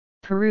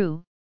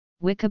Peru,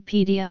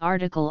 Wikipedia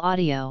article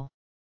audio.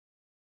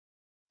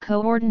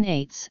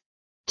 Coordinates,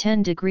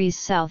 10 degrees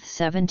south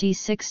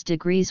 76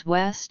 degrees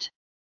west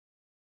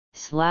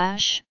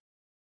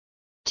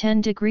 /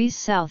 10 degrees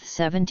south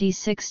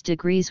 76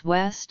 degrees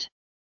west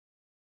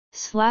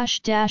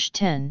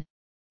 /10,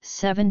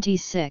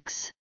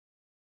 76.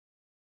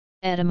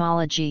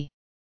 Etymology.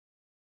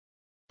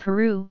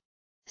 Peru,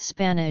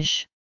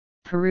 Spanish,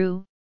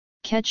 Peru,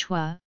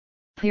 Quechua,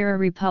 Pura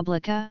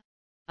Republica,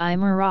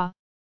 Aymara,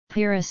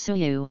 Pura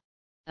Suyu,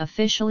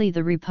 officially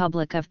the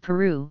Republic of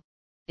Peru,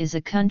 is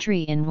a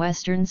country in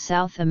western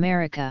South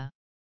America.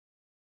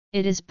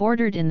 It is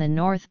bordered in the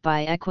north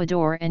by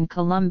Ecuador and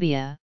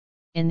Colombia,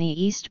 in the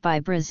east by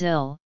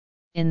Brazil,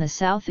 in the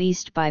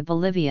southeast by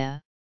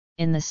Bolivia,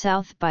 in the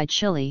south by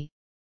Chile,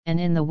 and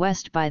in the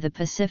west by the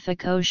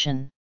Pacific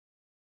Ocean.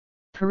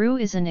 Peru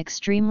is an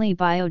extremely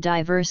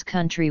biodiverse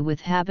country with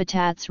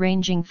habitats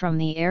ranging from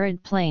the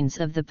arid plains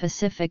of the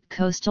Pacific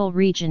coastal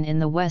region in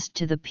the west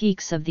to the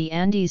peaks of the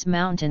Andes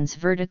Mountains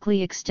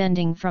vertically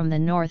extending from the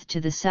north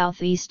to the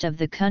southeast of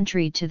the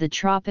country to the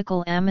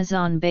tropical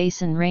Amazon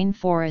basin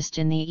rainforest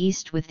in the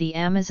east with the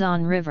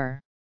Amazon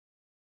River.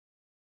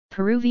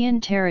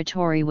 Peruvian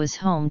territory was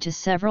home to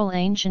several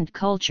ancient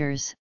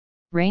cultures,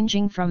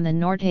 ranging from the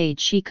Norte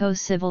Chico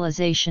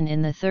civilization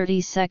in the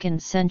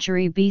 32nd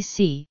century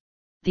BC,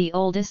 the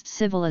oldest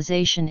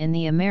civilization in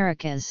the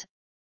Americas,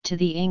 to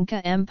the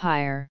Inca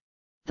Empire,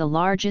 the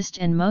largest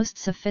and most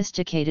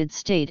sophisticated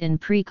state in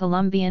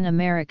pre-Columbian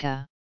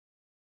America.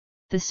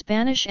 The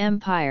Spanish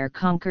Empire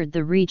conquered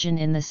the region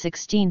in the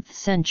 16th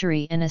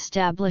century and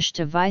established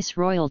a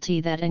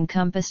viceroyalty that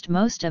encompassed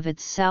most of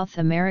its South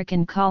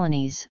American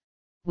colonies,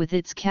 with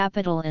its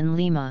capital in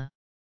Lima.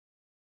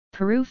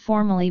 Peru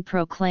formally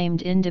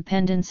proclaimed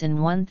independence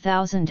in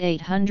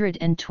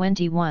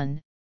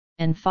 1821,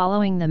 and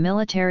following the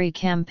military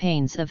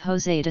campaigns of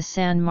José de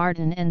San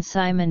Martin and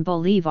Simón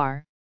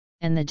Bolívar,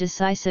 and the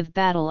decisive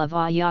Battle of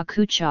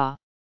Ayacucho,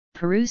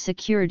 Peru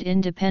secured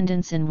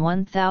independence in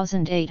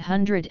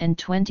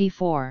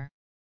 1824.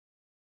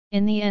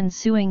 In the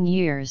ensuing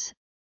years,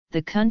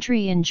 the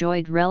country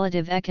enjoyed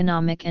relative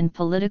economic and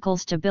political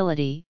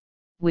stability,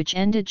 which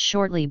ended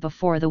shortly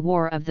before the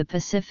War of the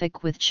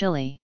Pacific with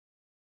Chile.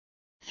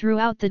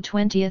 Throughout the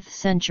 20th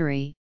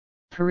century,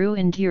 Peru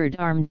endured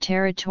armed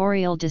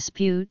territorial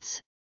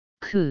disputes,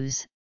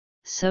 coups,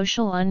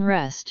 social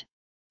unrest,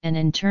 and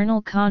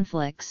internal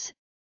conflicts,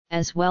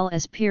 as well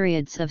as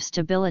periods of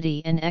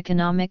stability and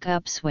economic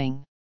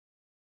upswing.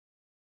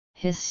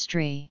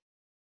 History.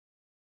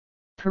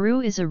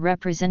 Peru is a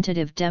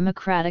representative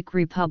democratic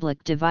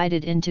republic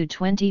divided into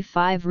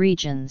 25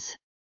 regions.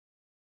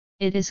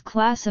 It is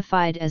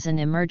classified as an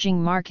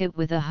emerging market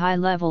with a high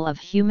level of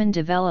human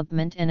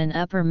development and an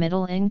upper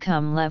middle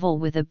income level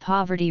with a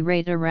poverty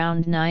rate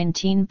around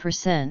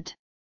 19%.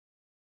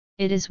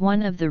 It is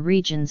one of the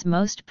region's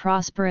most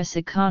prosperous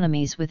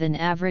economies with an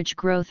average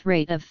growth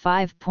rate of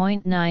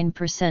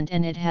 5.9%,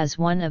 and it has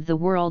one of the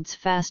world's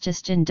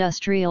fastest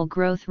industrial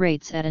growth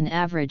rates at an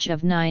average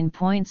of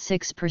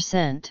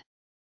 9.6%.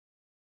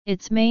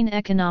 Its main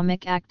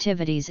economic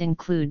activities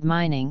include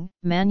mining,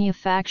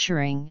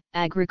 manufacturing,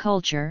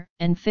 agriculture,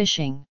 and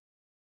fishing.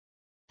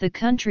 The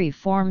country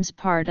forms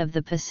part of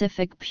the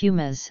Pacific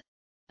Pumas,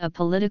 a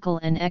political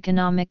and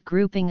economic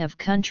grouping of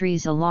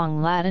countries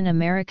along Latin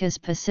America's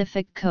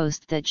Pacific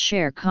coast that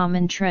share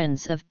common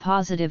trends of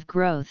positive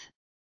growth,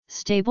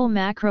 stable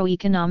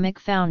macroeconomic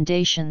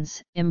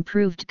foundations,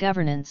 improved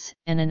governance,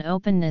 and an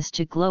openness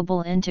to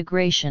global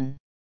integration.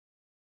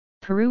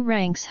 Peru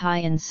ranks high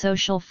in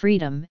social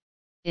freedom.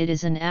 It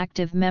is an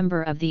active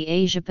member of the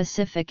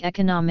Asia-Pacific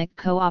Economic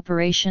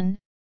Cooperation,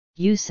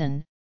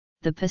 USEN,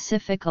 the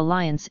Pacific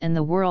Alliance and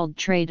the World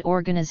Trade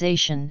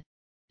Organization,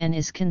 and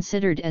is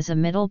considered as a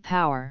middle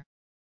power.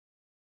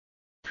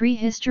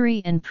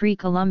 Prehistory and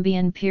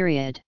pre-Columbian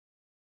period.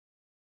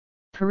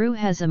 Peru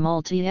has a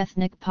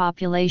multi-ethnic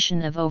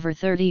population of over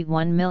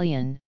 31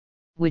 million,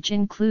 which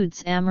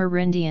includes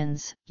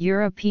Amerindians,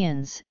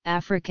 Europeans,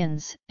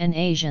 Africans, and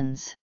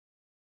Asians.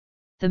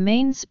 The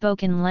main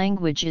spoken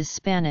language is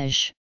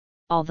Spanish,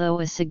 although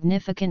a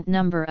significant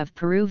number of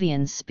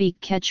Peruvians speak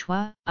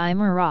Quechua,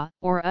 Aymara,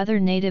 or other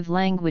native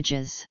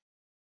languages.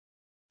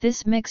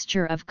 This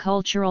mixture of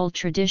cultural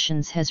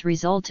traditions has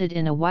resulted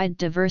in a wide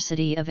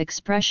diversity of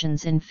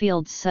expressions in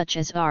fields such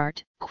as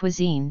art,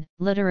 cuisine,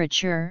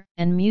 literature,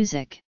 and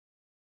music.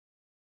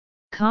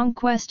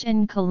 Conquest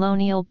and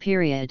colonial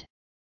period.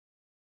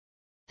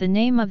 The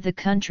name of the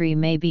country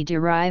may be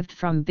derived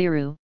from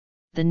Biru,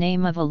 the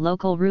name of a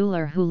local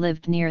ruler who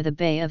lived near the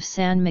Bay of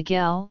San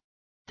Miguel,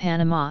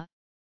 Panama,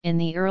 in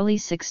the early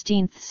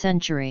 16th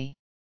century.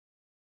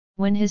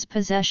 When his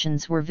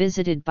possessions were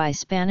visited by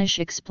Spanish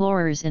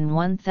explorers in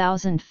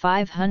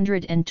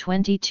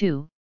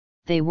 1522,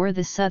 they were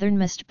the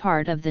southernmost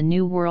part of the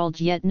New World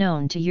yet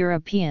known to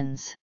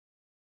Europeans.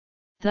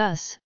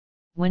 Thus,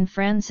 when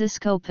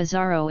Francisco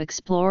Pizarro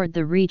explored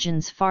the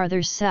regions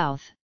farther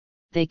south,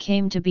 they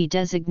came to be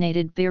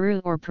designated Biru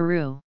or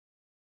Peru.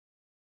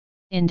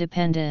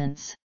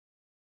 Independence.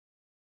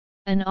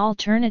 An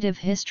alternative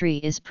history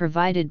is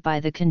provided by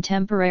the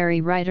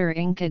contemporary writer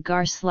Inca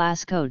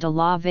Garcilasco de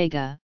la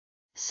Vega,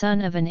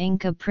 son of an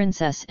Inca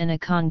princess and a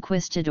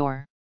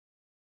conquistador.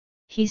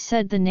 He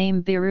said the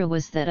name Peru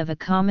was that of a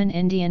common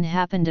Indian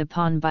happened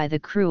upon by the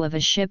crew of a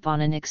ship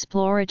on an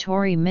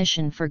exploratory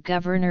mission for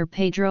Governor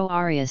Pedro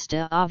Arias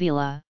de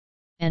Avila,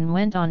 and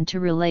went on to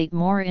relate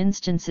more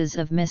instances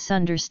of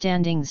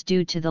misunderstandings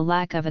due to the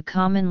lack of a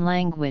common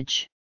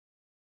language.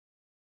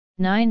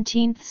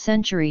 19th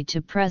century to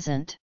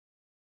present.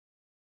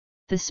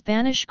 The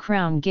Spanish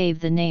crown gave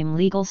the name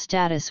legal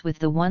status with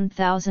the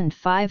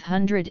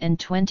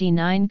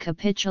 1529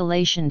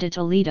 Capitulation de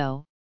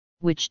Toledo,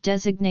 which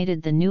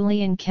designated the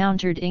newly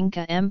encountered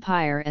Inca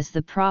Empire as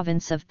the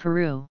province of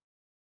Peru.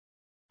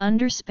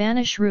 Under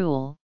Spanish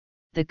rule,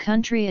 the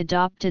country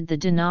adopted the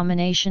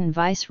denomination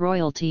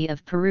Viceroyalty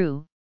of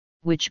Peru,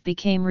 which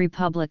became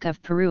Republic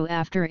of Peru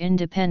after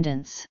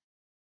independence.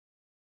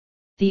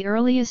 The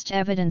earliest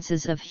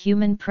evidences of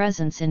human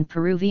presence in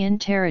Peruvian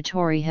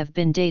territory have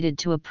been dated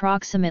to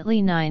approximately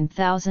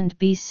 9000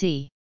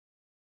 BC.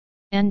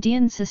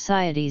 Andean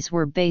societies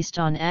were based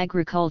on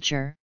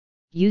agriculture,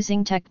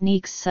 using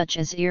techniques such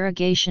as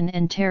irrigation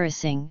and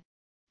terracing.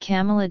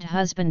 Camelid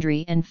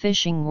husbandry and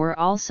fishing were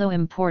also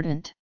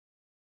important.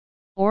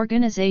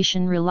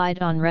 Organization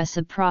relied on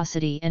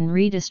reciprocity and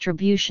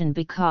redistribution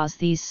because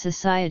these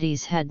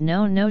societies had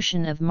no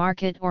notion of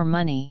market or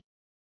money.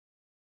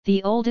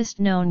 The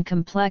oldest known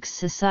complex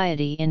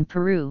society in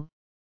Peru,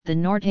 the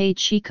Norte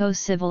Chico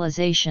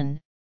civilization,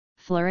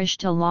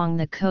 flourished along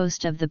the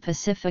coast of the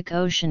Pacific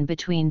Ocean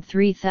between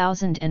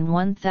 3000 and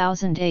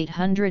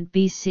 1800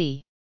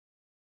 BC.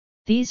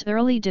 These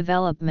early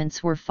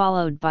developments were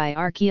followed by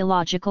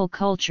archaeological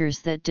cultures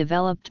that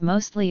developed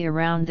mostly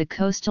around the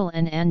coastal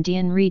and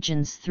Andean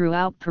regions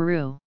throughout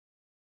Peru.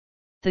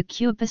 The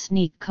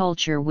Cupasnique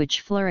culture,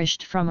 which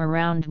flourished from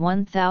around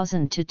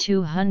 1000 to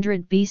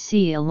 200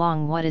 BC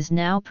along what is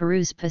now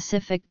Peru's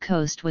Pacific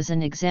coast, was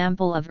an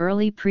example of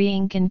early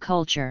pre-Incan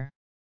culture.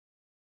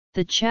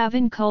 The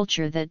Chavan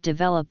culture that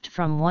developed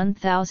from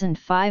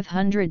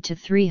 1500 to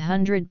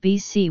 300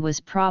 BC was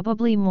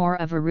probably more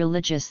of a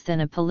religious than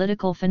a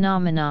political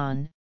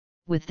phenomenon,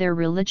 with their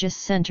religious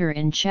center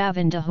in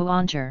Chavan de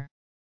Huántar.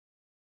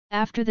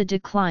 After the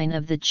decline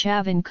of the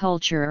Chavan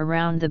culture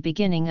around the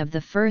beginning of the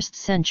 1st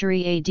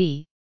century AD,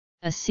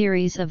 a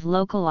series of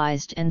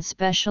localized and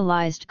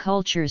specialized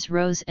cultures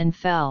rose and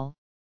fell,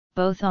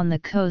 both on the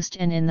coast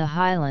and in the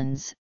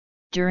highlands,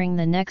 during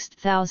the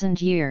next 1,000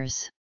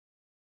 years.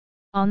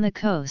 On the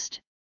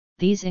coast,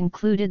 these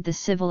included the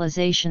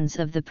civilizations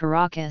of the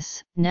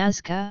Paracas,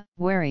 Nazca,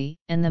 Wari,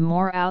 and the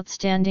more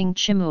outstanding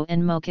Chimu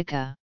and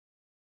Mochica.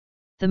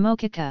 The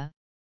Mochica,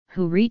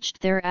 who reached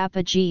their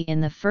apogee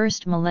in the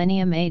 1st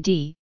millennium AD,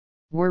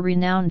 were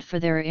renowned for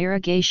their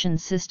irrigation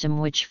system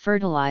which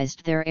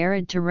fertilized their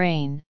arid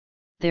terrain,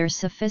 their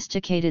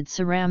sophisticated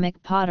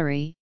ceramic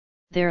pottery,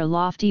 their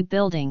lofty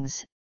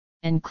buildings,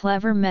 and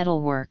clever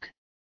metalwork.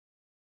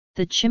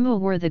 The Chimu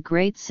were the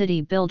great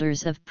city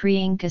builders of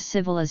pre-Inca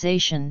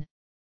civilization,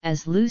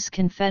 as loose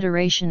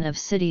confederation of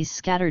cities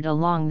scattered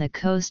along the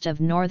coast of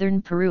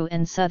northern Peru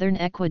and southern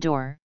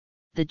Ecuador.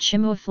 The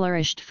Chimu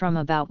flourished from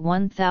about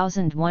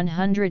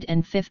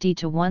 1150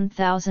 to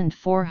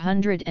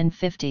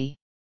 1450.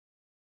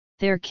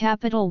 Their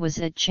capital was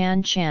at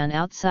Chan Chan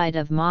outside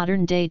of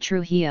modern-day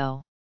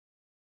Trujillo.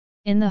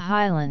 In the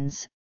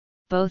highlands,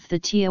 both the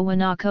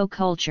Tiahuanaco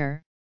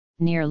culture,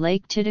 near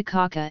Lake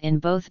Titicaca in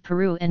both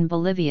Peru and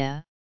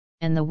Bolivia,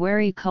 and the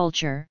Wari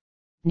culture,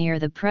 near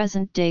the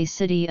present-day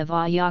city of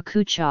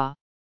Ayacucho,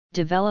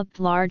 developed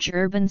large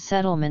urban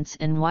settlements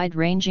and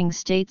wide-ranging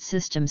state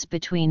systems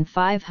between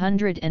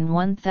 500 and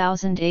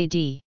 1000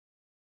 AD.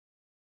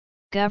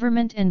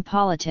 Government and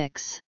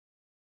politics.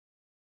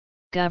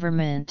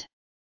 Government.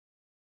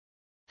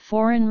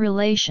 Foreign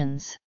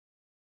relations.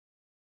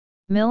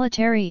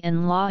 Military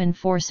and law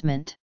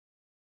enforcement.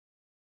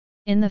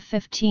 In the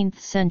 15th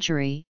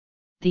century,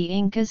 the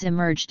Incas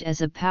emerged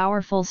as a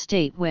powerful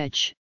state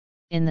which,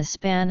 in the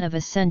span of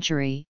a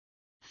century,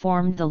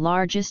 formed the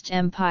largest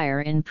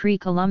empire in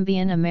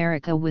pre-Columbian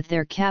America with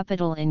their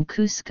capital in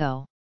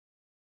Cusco.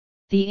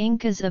 The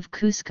Incas of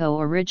Cusco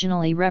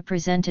originally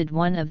represented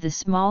one of the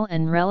small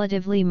and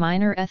relatively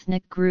minor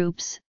ethnic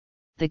groups,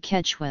 the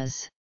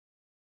Quechuas.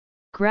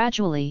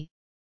 Gradually,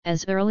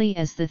 as early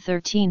as the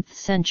 13th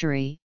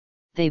century,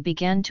 they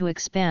began to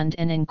expand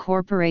and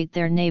incorporate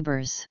their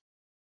neighbors.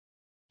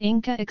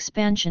 Inca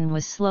expansion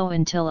was slow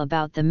until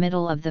about the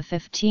middle of the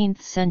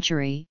 15th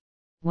century,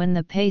 when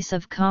the pace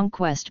of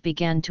conquest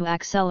began to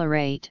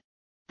accelerate,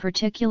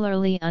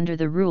 particularly under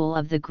the rule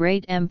of the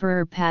great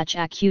Emperor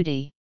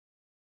Pachacuti.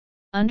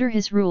 Under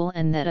his rule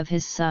and that of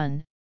his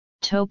son,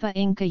 Topa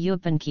Inca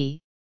Yupanqui,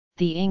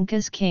 the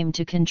Incas came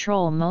to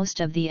control most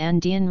of the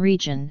Andean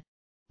region,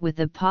 with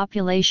a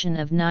population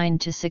of 9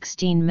 to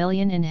 16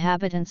 million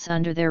inhabitants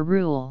under their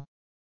rule.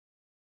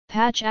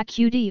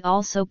 Pachacuti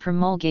also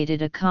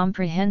promulgated a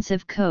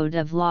comprehensive code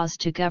of laws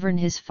to govern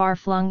his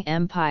far-flung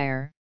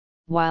empire,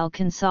 while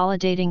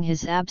consolidating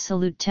his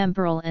absolute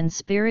temporal and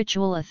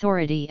spiritual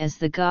authority as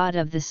the god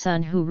of the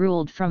sun who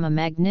ruled from a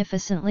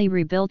magnificently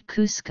rebuilt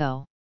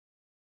Cusco.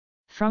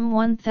 From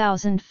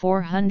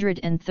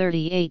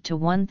 1438 to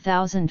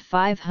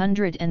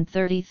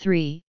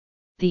 1533,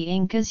 the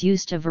Incas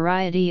used a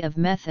variety of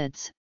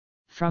methods,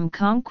 from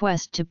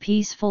conquest to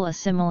peaceful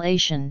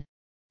assimilation,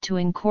 to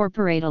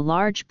incorporate a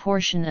large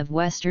portion of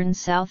western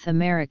South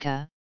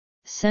America,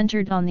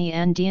 centered on the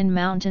Andean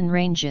mountain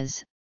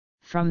ranges,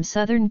 from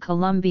southern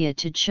Colombia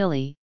to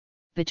Chile,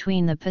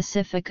 between the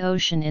Pacific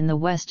Ocean in the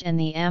west and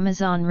the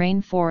Amazon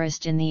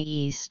rainforest in the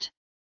east.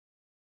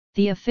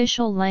 The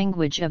official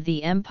language of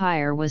the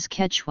empire was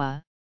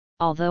Quechua,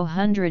 although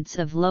hundreds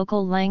of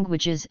local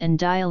languages and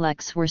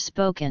dialects were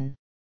spoken.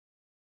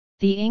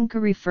 The Inca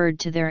referred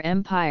to their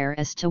empire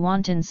as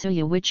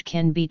Tawantinsuya, which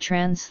can be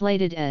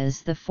translated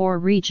as the Four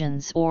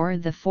Regions or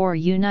the Four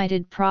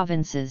United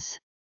Provinces.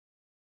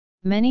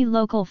 Many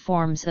local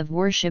forms of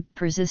worship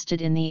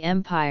persisted in the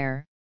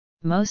empire,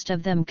 most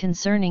of them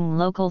concerning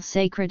local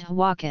sacred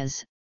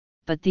huacas,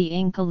 but the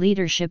Inca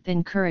leadership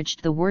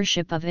encouraged the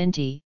worship of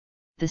Inti,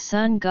 the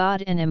sun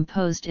god, and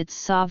imposed its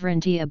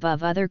sovereignty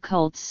above other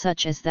cults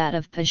such as that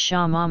of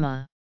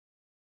Pachamama.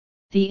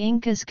 The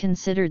Incas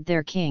considered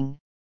their king,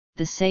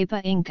 the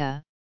Sapa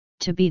Inca,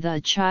 to be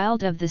the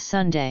child of the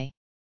Sunday.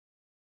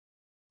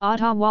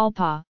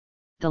 Atahualpa,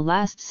 the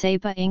last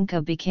Sapa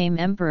Inca, became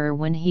emperor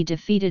when he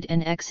defeated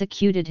and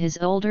executed his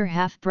older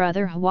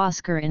half-brother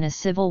Huáscar in a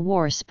civil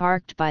war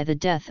sparked by the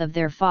death of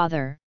their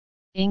father,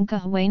 Inca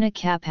Huayna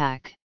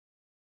Capac.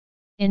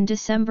 In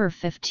December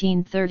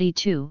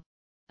 1532,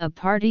 a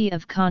party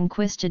of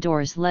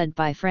conquistadors led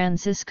by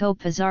Francisco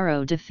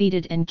Pizarro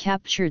defeated and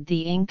captured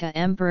the Inca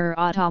Emperor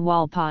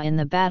Atahualpa in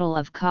the Battle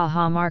of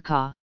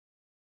Cajamarca.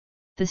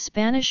 The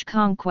Spanish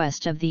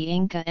conquest of the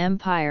Inca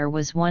Empire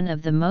was one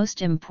of the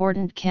most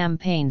important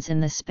campaigns in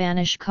the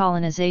Spanish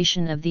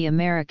colonization of the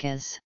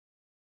Americas.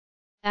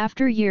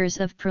 After years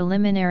of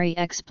preliminary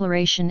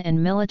exploration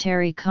and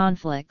military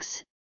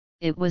conflicts,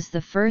 it was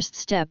the first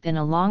step in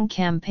a long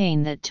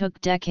campaign that took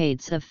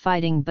decades of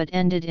fighting but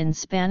ended in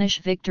Spanish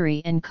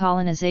victory and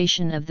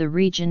colonization of the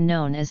region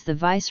known as the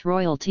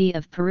Viceroyalty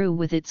of Peru,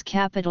 with its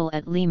capital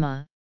at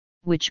Lima,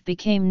 which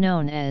became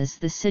known as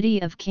the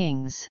City of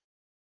Kings.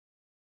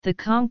 The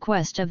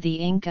conquest of the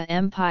Inca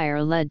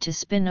Empire led to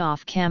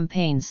spin-off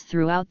campaigns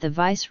throughout the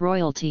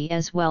Viceroyalty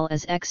as well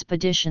as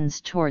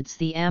expeditions towards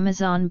the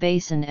Amazon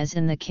basin, as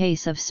in the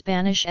case of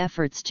Spanish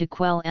efforts to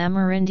quell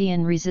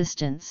Amerindian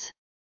resistance.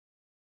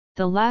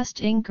 The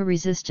last Inca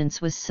resistance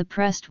was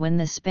suppressed when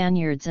the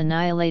Spaniards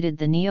annihilated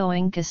the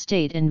Neo-Inca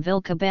state in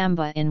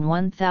Vilcabamba in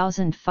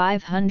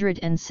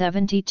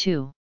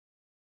 1572.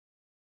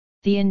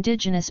 The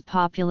indigenous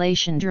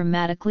population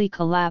dramatically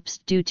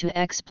collapsed due to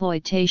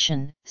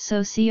exploitation,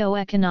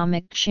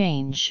 socio-economic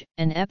change,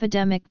 and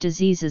epidemic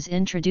diseases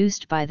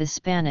introduced by the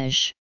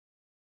Spanish.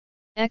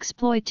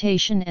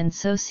 Exploitation and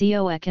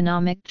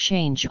socio-economic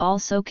change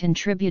also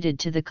contributed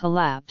to the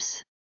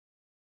collapse.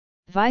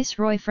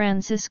 Viceroy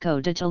Francisco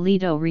de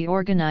Toledo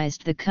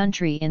reorganized the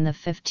country in the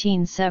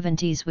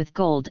 1570s with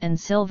gold and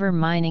silver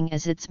mining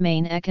as its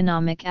main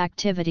economic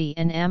activity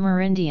and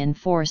Amerindian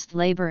forced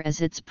labor as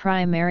its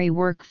primary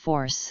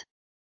workforce.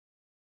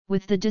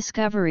 With the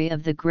discovery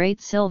of the great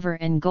silver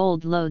and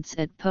gold lodes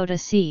at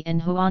Potosi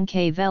and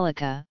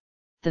Huancavelica,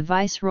 the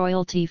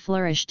Viceroyalty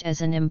flourished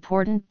as an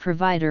important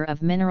provider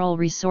of mineral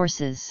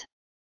resources.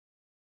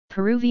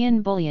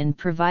 Peruvian bullion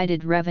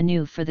provided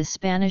revenue for the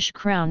Spanish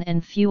crown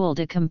and fueled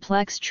a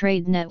complex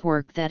trade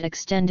network that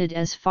extended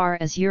as far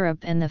as Europe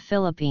and the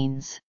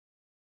Philippines.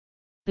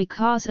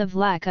 Because of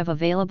lack of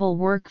available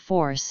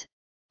workforce,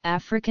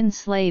 African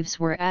slaves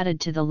were added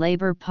to the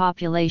labor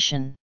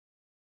population.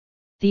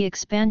 The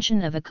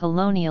expansion of a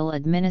colonial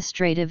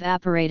administrative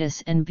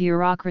apparatus and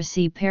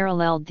bureaucracy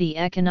paralleled the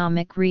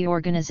economic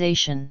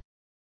reorganization.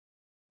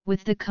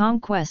 With the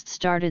conquest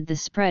started the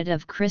spread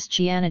of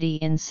Christianity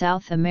in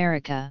South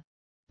America.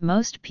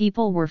 Most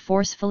people were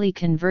forcefully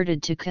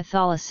converted to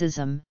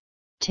Catholicism,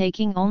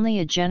 taking only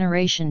a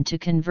generation to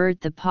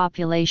convert the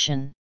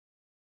population.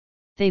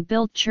 They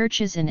built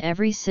churches in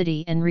every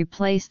city and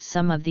replaced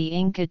some of the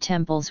Inca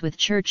temples with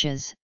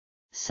churches,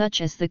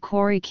 such as the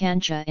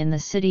Coricancha in the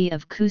city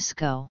of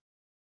Cusco.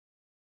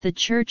 The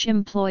church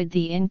employed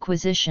the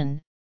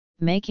Inquisition,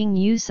 making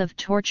use of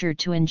torture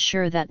to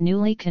ensure that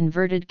newly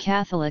converted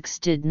Catholics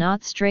did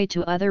not stray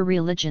to other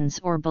religions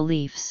or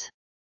beliefs.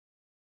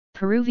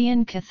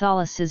 Peruvian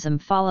Catholicism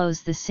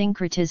follows the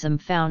syncretism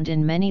found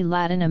in many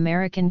Latin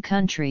American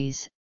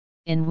countries,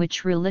 in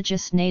which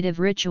religious native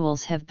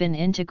rituals have been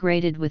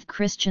integrated with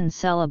Christian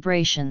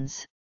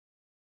celebrations.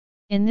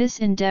 In this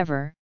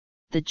endeavor,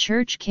 the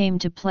Church came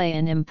to play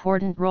an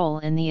important role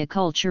in the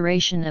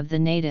acculturation of the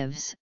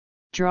natives,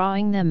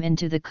 drawing them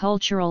into the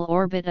cultural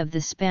orbit of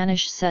the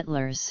Spanish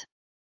settlers.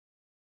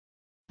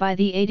 By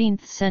the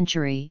 18th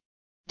century,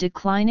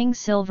 declining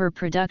silver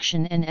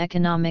production and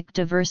economic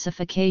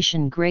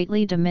diversification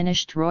greatly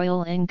diminished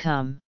royal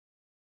income.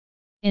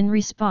 In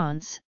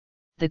response,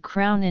 the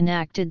Crown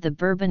enacted the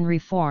Bourbon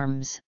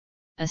reforms,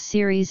 a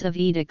series of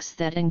edicts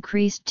that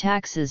increased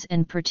taxes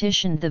and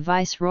partitioned the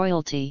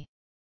viceroyalty.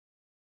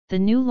 The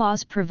new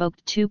laws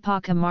provoked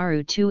Tupac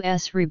Amaru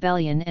II's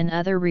rebellion and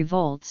other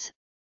revolts,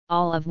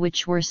 all of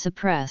which were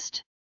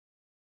suppressed.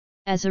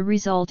 As a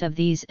result of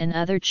these and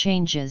other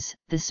changes,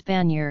 the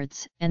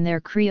Spaniards and their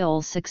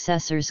Creole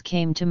successors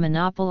came to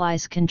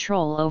monopolize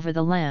control over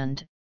the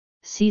land,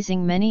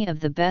 seizing many of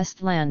the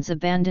best lands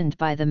abandoned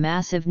by the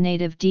massive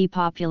native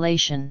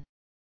depopulation.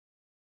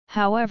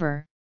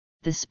 However,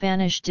 the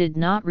Spanish did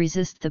not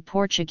resist the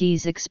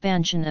Portuguese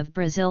expansion of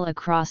Brazil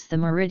across the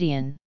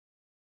meridian.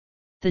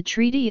 The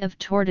Treaty of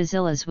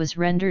Tordesillas was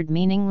rendered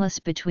meaningless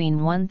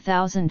between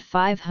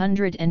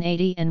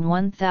 1580 and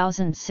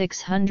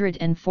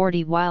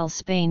 1640 while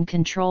Spain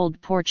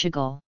controlled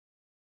Portugal.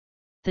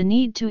 The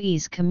need to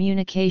ease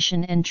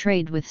communication and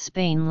trade with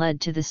Spain led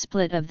to the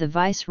split of the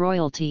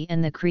viceroyalty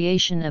and the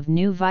creation of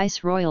new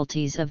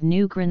viceroyalties of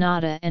New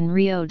Granada and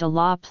Rio de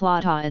la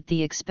Plata at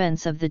the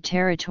expense of the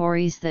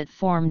territories that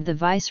formed the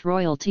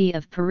viceroyalty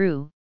of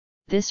Peru.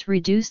 This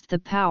reduced the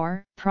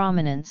power,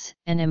 prominence,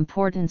 and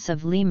importance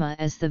of Lima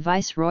as the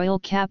viceroyal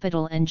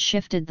capital and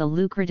shifted the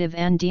lucrative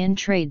Andean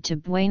trade to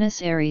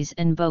Buenos Aires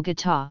and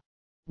Bogotá,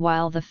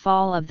 while the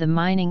fall of the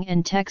mining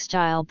and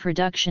textile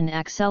production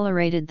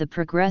accelerated the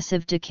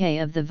progressive decay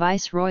of the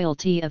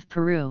viceroyalty of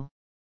Peru.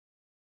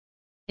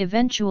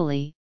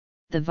 Eventually,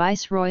 the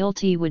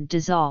viceroyalty would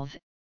dissolve,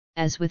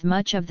 as with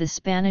much of the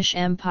Spanish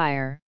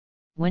Empire,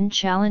 when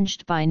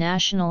challenged by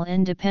national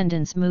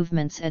independence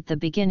movements at the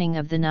beginning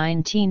of the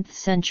 19th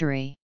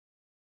century.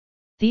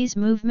 These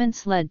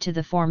movements led to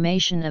the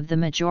formation of the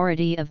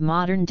majority of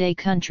modern-day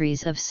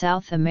countries of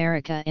South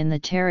America in the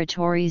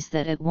territories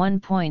that at one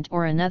point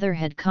or another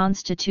had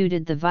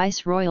constituted the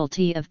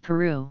viceroyalty of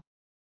Peru.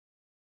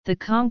 The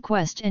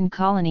conquest and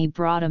colony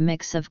brought a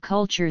mix of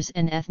cultures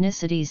and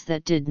ethnicities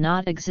that did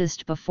not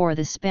exist before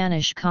the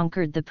Spanish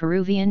conquered the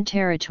Peruvian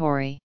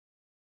territory.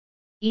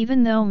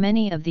 Even though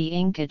many of the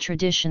Inca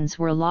traditions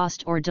were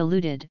lost or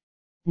diluted,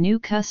 new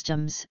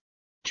customs,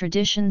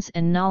 traditions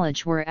and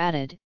knowledge were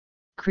added,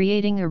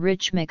 creating a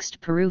rich mixed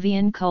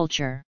Peruvian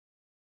culture.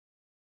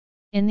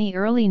 In the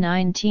early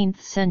 19th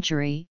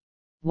century,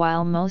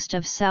 while most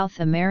of South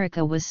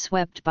America was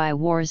swept by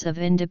wars of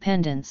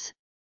independence,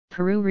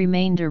 Peru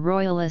remained a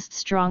royalist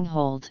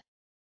stronghold.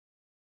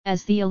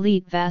 As the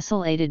elite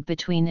vacillated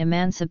between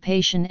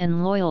emancipation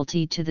and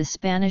loyalty to the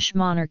Spanish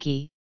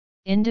monarchy,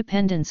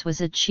 independence was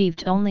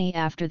achieved only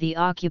after the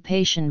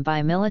occupation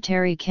by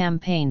military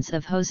campaigns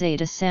of José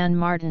de San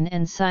Martin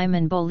and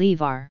Simón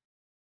Bolívar.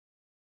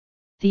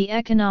 The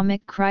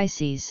economic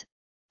crises,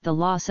 the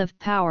loss of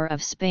power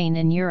of Spain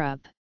in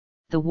Europe,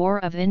 the War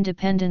of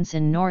Independence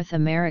in North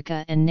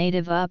America and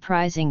native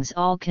uprisings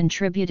all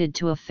contributed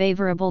to a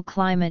favorable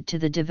climate to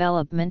the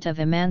development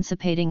of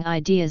emancipating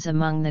ideas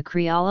among the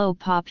Criollo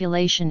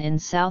population in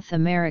South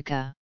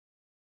America.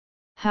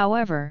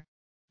 However,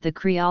 the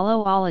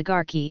Criollo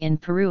oligarchy in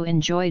Peru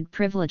enjoyed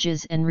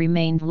privileges and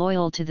remained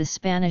loyal to the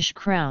Spanish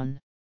crown.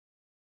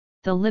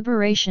 The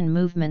liberation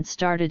movement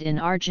started in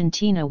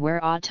Argentina,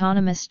 where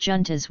autonomous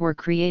juntas were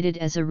created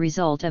as a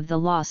result of the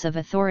loss of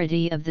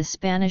authority of the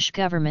Spanish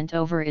government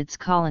over its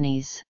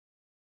colonies.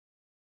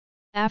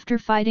 After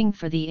fighting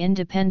for the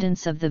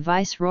independence of the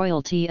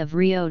viceroyalty of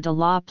Rio de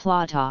la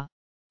Plata,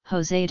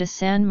 José de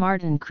San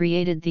Martin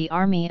created the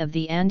Army of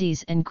the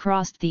Andes and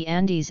crossed the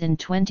Andes in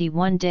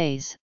 21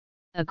 days,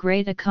 a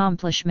great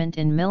accomplishment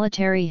in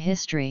military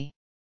history.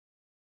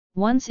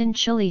 Once in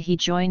Chile, he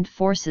joined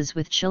forces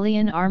with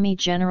Chilean Army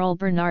General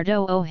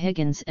Bernardo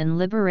O'Higgins and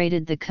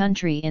liberated the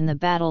country in the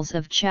battles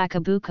of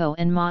Chacabuco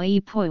and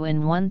Maipú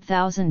in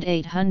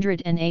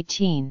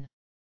 1818.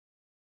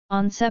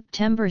 On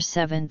September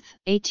 7,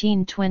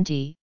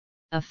 1820,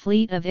 a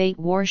fleet of 8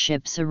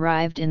 warships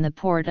arrived in the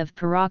port of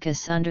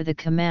Paracas under the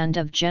command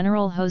of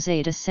General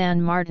José de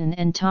San Martin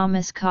and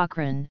Thomas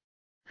Cochrane,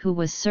 who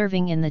was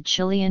serving in the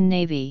Chilean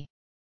Navy.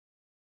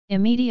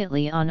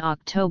 Immediately on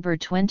October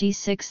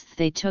 26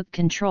 they took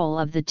control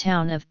of the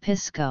town of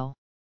Pisco.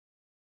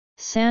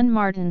 San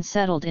Martin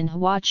settled in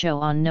Huacho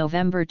on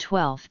November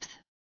 12,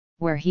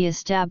 where he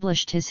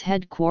established his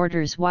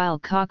headquarters while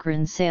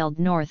Cochrane sailed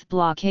north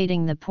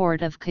blockading the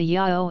port of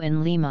Callao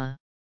in Lima.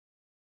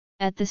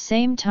 At the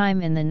same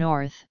time in the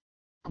north,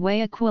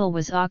 Guayaquil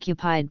was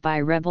occupied by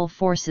rebel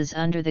forces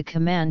under the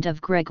command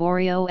of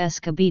Gregorio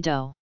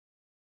Escobedo.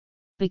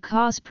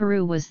 Because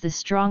Peru was the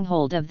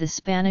stronghold of the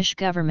Spanish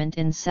government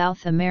in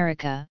South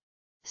America,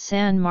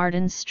 San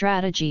Martin's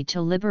strategy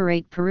to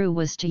liberate Peru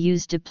was to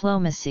use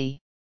diplomacy.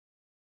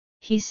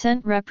 He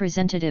sent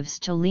representatives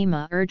to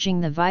Lima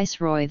urging the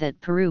viceroy that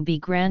Peru be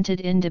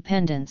granted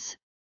independence,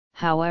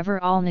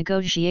 however all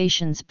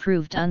negotiations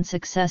proved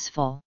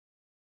unsuccessful.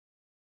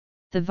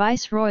 The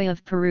viceroy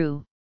of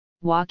Peru,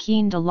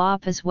 Joaquín de la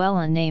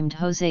Pezuela, named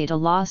José de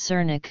la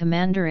Serna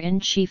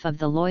commander-in-chief of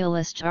the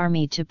Loyalist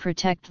army to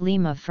protect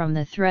Lima from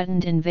the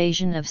threatened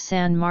invasion of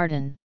San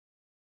Martin.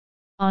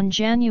 On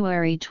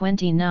January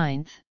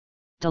 29,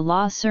 de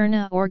la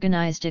Serna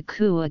organized a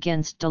coup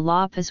against de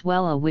la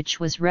Pezuela, which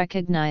was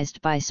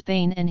recognized by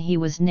Spain, and he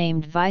was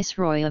named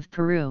Viceroy of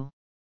Peru.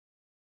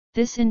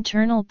 This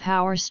internal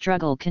power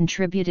struggle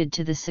contributed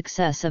to the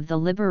success of the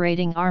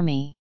liberating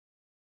army.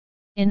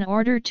 In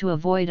order to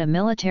avoid a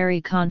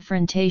military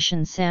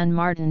confrontation, San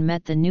Martin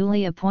met the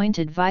newly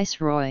appointed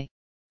Viceroy,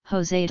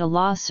 José de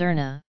la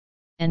Serna,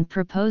 and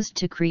proposed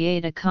to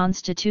create a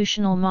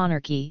constitutional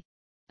monarchy,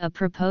 a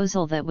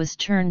proposal that was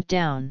turned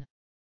down.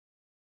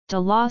 De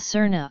la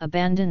Serna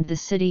abandoned the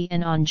city,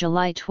 and on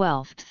July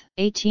 12,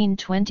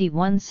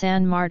 1821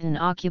 San Martin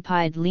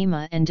occupied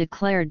Lima and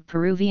declared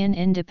Peruvian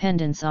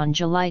independence on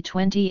July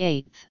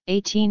 28,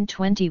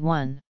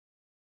 1821.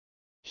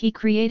 He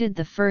created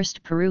the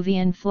first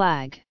Peruvian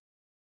flag.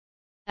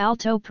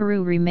 Alto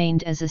Peru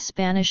remained as a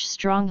Spanish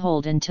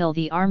stronghold until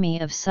the army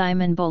of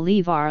Simón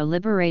Bolívar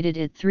liberated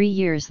it 3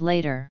 years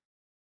later.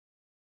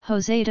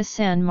 José de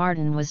San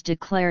Martin was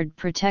declared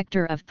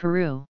protector of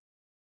Peru.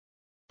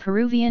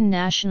 Peruvian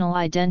national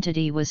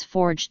identity was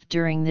forged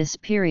during this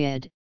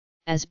period,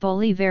 as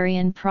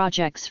Bolivarian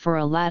projects for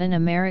a Latin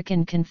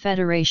American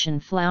confederation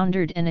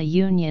floundered and a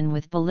union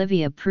with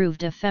Bolivia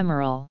proved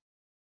ephemeral.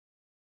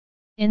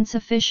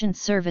 Insufficient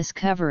service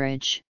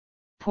coverage,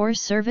 poor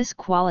service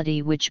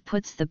quality which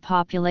puts the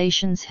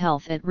population's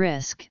health at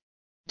risk,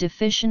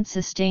 deficient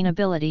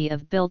sustainability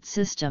of built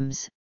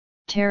systems,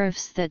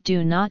 tariffs that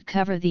do not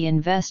cover the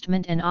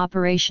investment and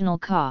operational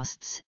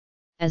costs,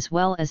 as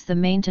well as the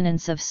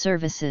maintenance of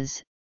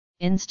services,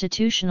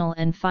 institutional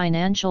and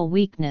financial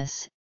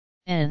weakness,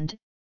 and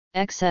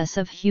excess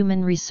of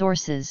human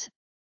resources,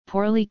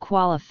 poorly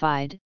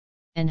qualified,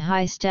 and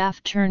high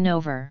staff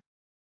turnover.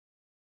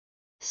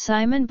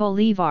 Simón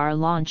Bolívar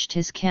launched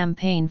his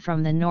campaign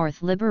from the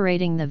north,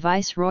 liberating the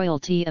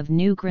viceroyalty of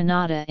New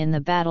Granada in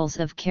the battles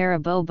of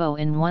Carabobo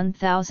in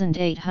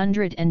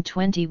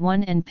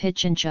 1821 and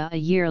Pichincha a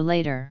year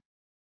later.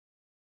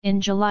 In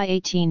July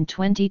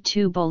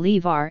 1822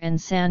 Bolívar and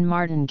San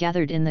Martin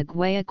gathered in the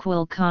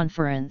Guayaquil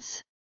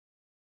Conference.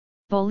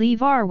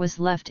 Bolívar was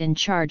left in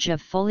charge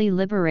of fully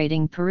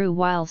liberating Peru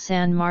while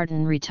San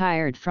Martin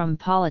retired from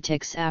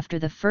politics after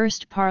the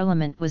first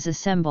parliament was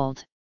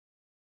assembled.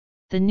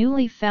 The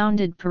newly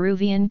founded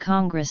Peruvian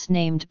Congress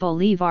named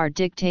Bolívar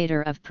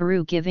dictator of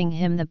Peru, giving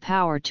him the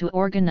power to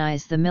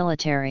organize the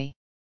military.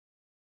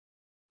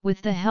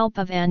 With the help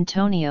of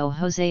Antonio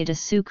José de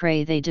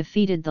Sucre they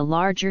defeated the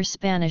larger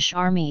Spanish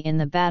army in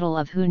the Battle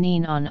of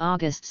Junín on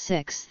August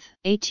 6,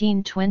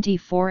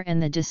 1824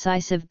 and the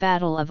decisive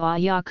Battle of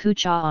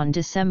Ayacucho on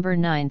December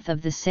 9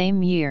 of the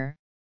same year,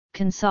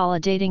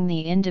 consolidating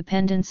the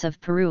independence of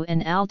Peru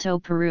and Alto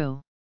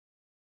Peru.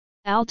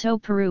 Alto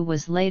Peru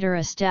was later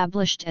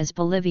established as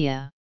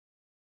Bolivia.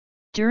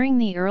 During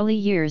the early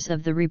years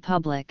of the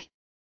Republic,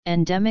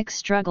 endemic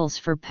struggles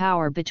for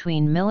power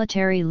between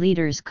military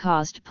leaders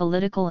caused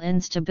political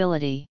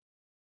instability.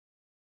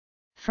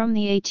 From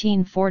the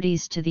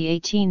 1840s to the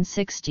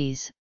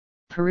 1860s,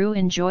 Peru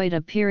enjoyed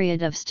a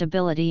period of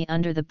stability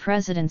under the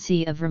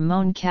presidency of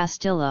Ramón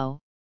Castillo,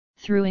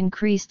 through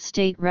increased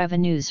state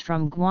revenues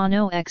from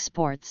guano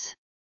exports.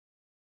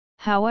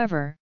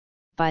 However,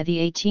 by the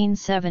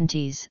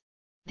 1870s,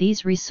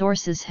 these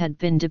resources had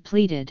been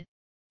depleted,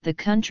 the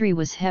country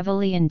was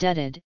heavily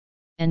indebted,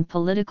 and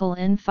political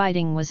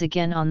infighting was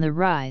again on the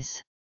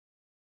rise.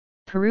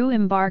 Peru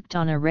embarked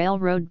on a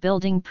railroad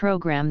building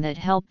program that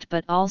helped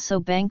but also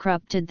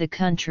bankrupted the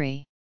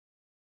country.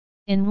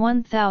 In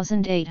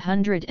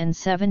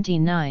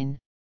 1879,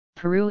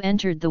 Peru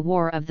entered the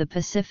War of the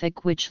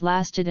Pacific, which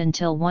lasted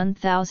until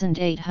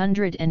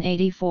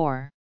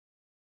 1884.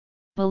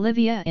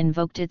 Bolivia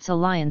invoked its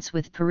alliance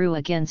with Peru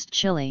against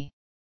Chile.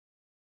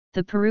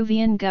 The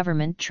Peruvian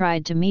government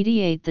tried to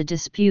mediate the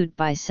dispute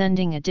by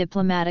sending a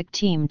diplomatic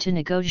team to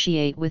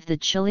negotiate with the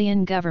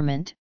Chilean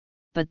government,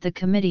 but the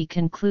committee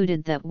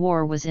concluded that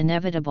war was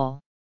inevitable.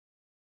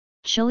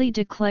 Chile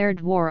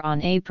declared war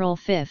on April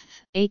 5,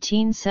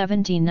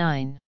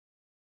 1879.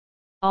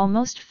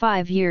 Almost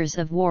 5 years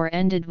of war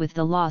ended with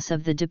the loss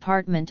of the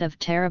Department of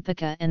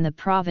Tarapacá and the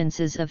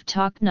provinces of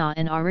Tacna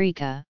and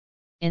Arica,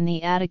 in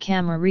the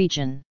Atacama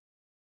region.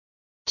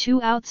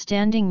 Two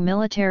outstanding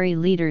military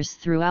leaders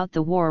throughout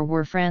the war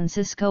were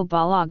Francisco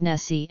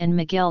Bolognesi and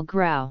Miguel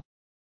Grau.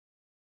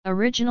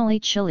 Originally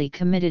Chile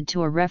committed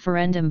to a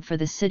referendum for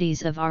the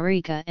cities of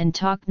Arica and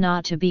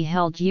Tacna to be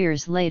held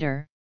years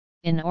later,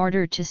 in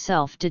order to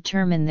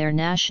self-determine their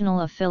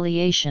national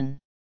affiliation.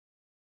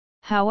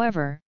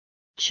 However,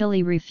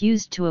 Chile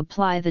refused to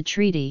apply the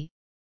treaty,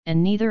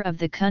 and neither of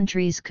the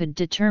countries could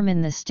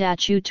determine the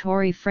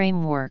statutory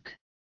framework.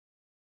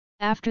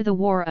 After the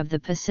War of the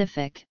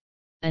Pacific,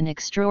 an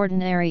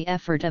extraordinary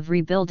effort of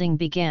rebuilding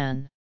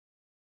began.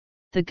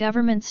 The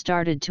government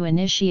started to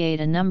initiate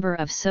a number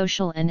of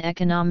social and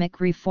economic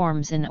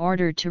reforms in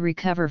order to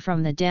recover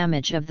from the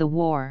damage of the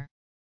war.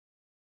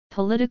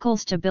 Political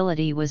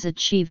stability was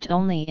achieved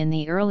only in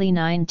the early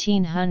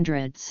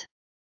 1900s.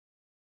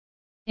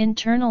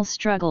 Internal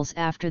struggles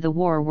after the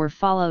war were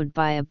followed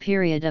by a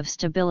period of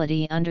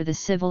stability under the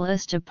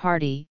Civilista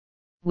Party,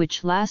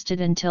 which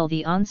lasted until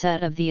the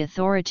onset of the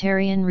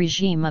authoritarian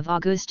regime of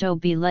Augusto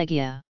B.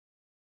 Leguía.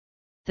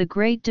 The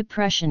Great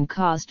Depression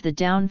caused the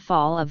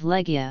downfall of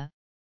Leguía,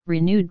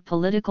 renewed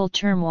political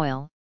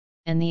turmoil,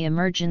 and the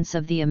emergence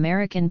of the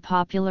American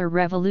Popular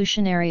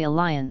Revolutionary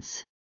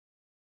Alliance.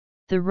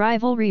 The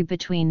rivalry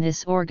between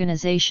this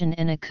organization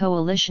and a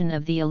coalition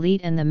of the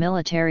elite and the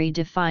military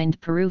defined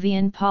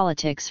Peruvian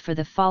politics for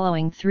the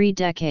following 3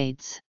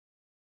 decades.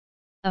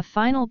 A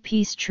final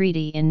peace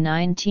treaty in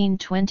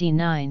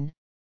 1929,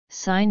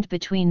 signed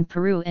between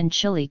Peru and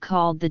Chile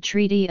called the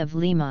Treaty of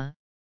Lima,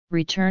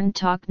 returned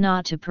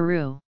Tacna to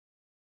Peru.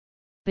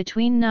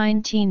 Between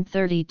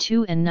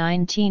 1932 and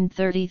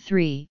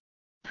 1933,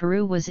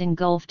 Peru was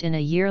engulfed in a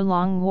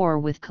year-long war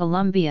with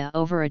Colombia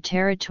over a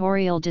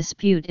territorial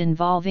dispute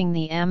involving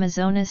the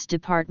Amazonas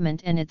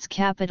Department and its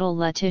capital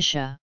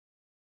Leticia.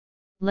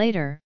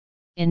 Later,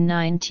 in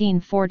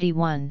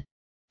 1941,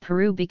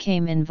 Peru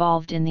became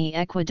involved in the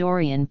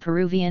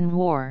Ecuadorian-Peruvian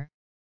War,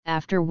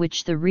 after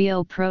which the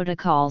Rio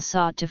Protocol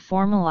sought to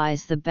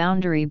formalize the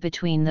boundary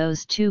between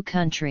those two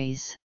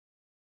countries.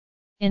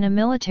 In a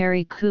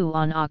military coup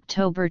on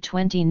October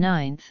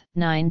 29,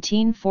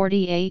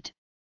 1948,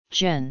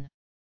 Gen.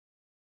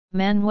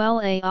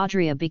 Manuel A.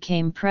 Odría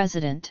became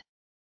president.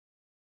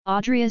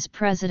 Odría's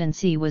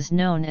presidency was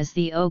known as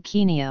the O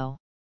Quinio.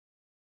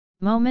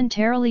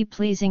 Momentarily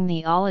pleasing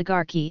the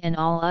oligarchy and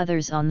all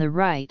others on the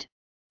right,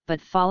 but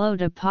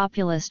followed a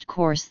populist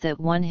course that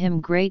won him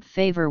great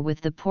favor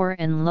with the poor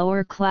and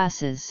lower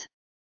classes.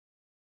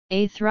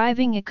 A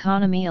thriving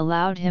economy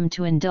allowed him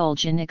to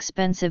indulge in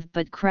expensive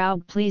but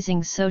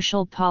crowd-pleasing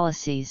social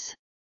policies.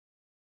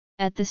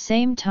 At the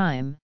same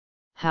time,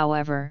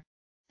 however,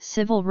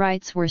 civil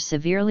rights were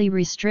severely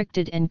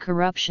restricted and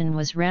corruption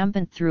was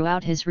rampant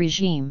throughout his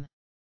regime.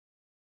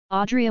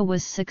 Odría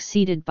was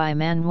succeeded by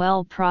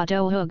Manuel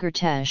Prado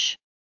Ugarteche.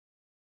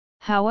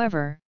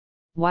 However,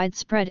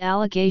 widespread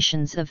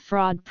allegations of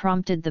fraud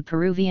prompted the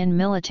Peruvian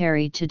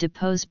military to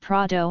depose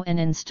Prado and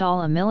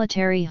install a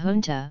military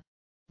junta,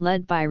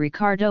 led by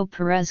Ricardo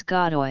Pérez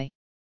Godoy.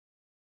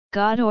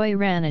 Godoy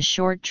ran a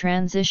short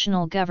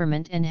transitional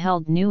government and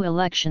held new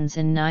elections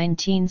in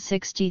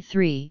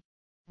 1963,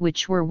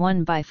 which were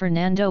won by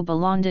Fernando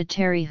Belaúnde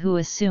Terry, who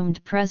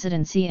assumed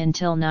presidency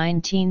until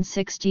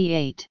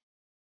 1968.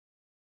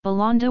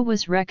 Belaúnde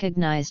was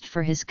recognized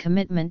for his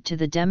commitment to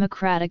the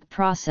democratic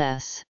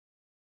process.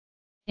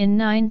 In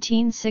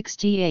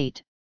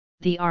 1968,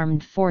 the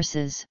armed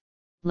forces,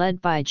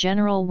 led by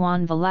General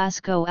Juan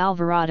Velasco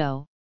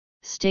Alvarado,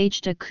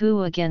 staged a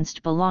coup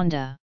against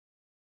Belaúnde.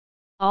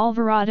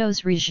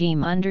 Alvarado's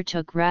regime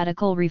undertook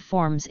radical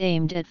reforms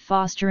aimed at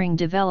fostering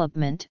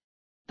development,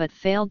 but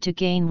failed to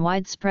gain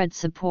widespread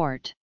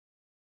support.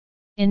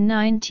 In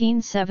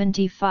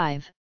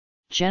 1975,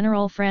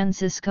 General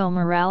Francisco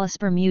Morales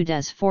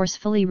Bermudez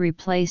forcefully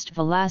replaced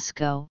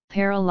Velasco,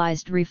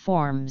 paralyzed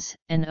reforms,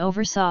 and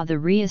oversaw the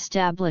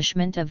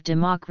re-establishment of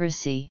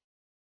democracy.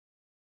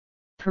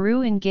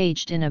 Peru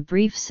engaged in a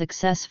brief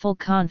successful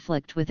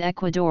conflict with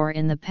Ecuador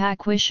in the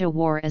Pacuisha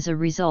War as a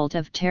result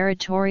of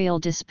territorial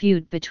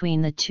dispute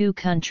between the two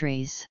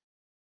countries.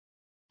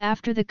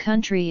 After the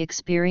country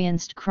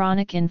experienced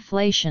chronic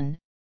inflation,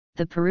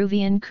 the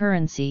Peruvian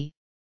currency,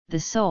 the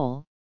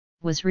sol,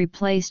 was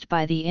replaced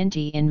by the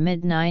inti in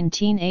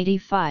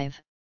mid-1985,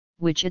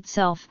 which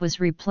itself was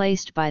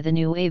replaced by the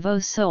Nuevo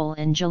Sol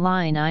in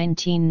July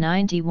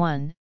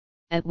 1991,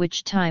 at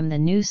which time the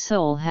new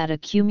sol had a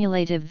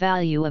cumulative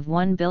value of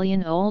 1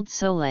 billion old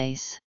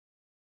soles.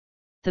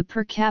 The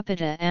per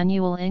capita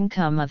annual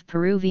income of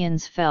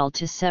Peruvians fell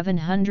to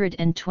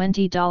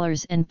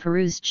 $720 and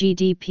Peru's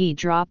GDP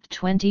dropped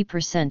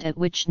 20%, at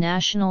which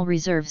national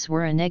reserves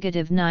were a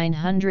negative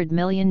 $900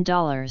 million.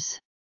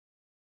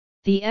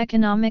 The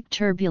economic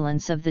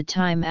turbulence of the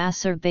time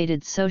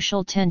exacerbated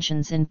social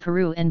tensions in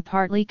Peru and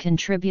partly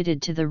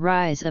contributed to the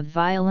rise of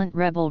violent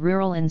rebel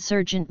rural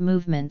insurgent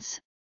movements,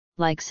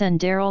 like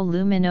Sendero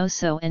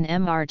Luminoso and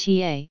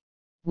MRTA,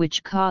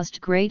 which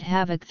caused great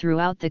havoc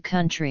throughout the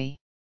country.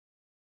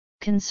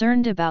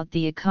 Concerned about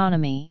the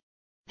economy,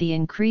 the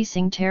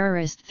increasing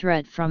terrorist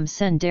threat from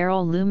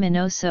Sendero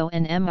Luminoso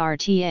and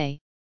MRTA,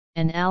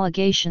 and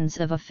allegations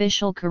of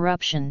official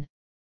corruption,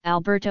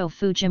 Alberto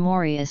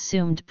Fujimori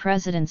assumed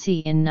presidency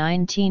in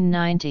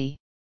 1990.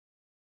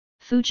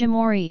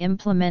 Fujimori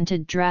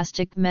implemented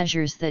drastic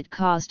measures that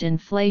caused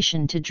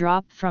inflation to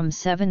drop from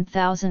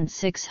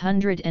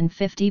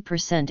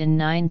 7,650% in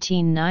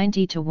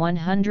 1990 to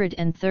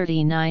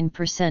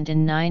 139%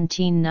 in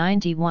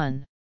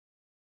 1991.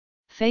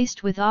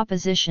 Faced with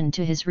opposition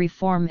to his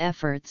reform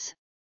efforts,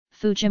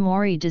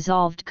 Fujimori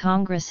dissolved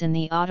Congress in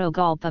the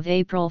autogolpe of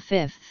April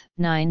 5,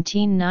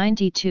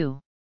 1992.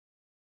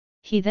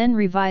 He then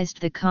revised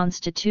the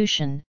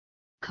constitution,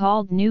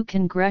 called new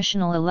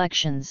congressional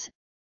elections,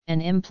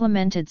 and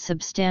implemented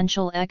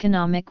substantial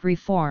economic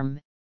reform,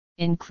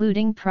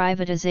 including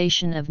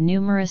privatization of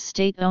numerous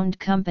state-owned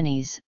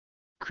companies,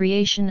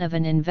 creation of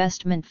an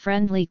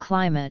investment-friendly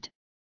climate,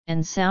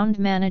 and sound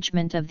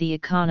management of the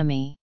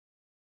economy.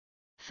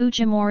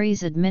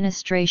 Fujimori's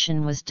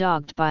administration was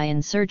dogged by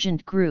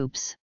insurgent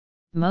groups,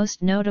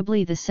 most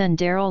notably the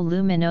Sendero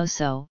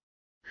Luminoso,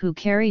 who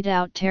carried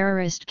out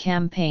terrorist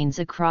campaigns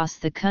across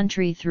the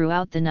country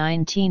throughout the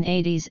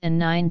 1980s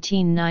and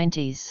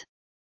 1990s.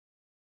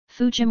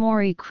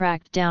 Fujimori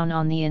cracked down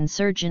on the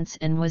insurgents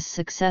and was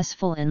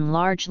successful in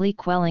largely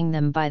quelling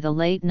them by the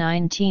late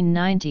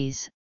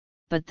 1990s,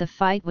 but the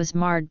fight was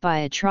marred by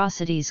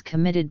atrocities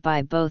committed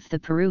by both the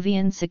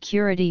Peruvian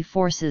security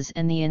forces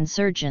and the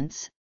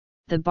insurgents,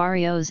 the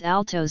Barrios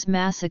Altos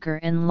massacre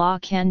and La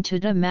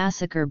Cantuta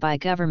massacre by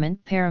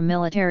government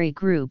paramilitary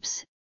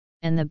groups,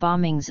 and the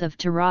bombings of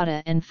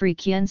Tirada and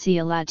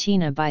Frecuencia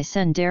Latina by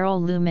Sendero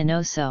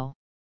Luminoso.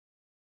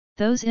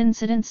 Those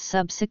incidents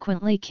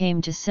subsequently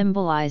came to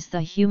symbolize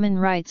the human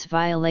rights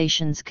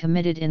violations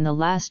committed in the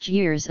last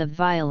years of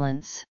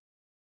violence.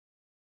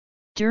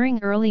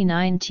 During early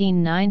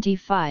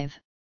 1995,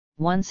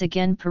 once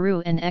again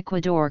Peru and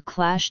Ecuador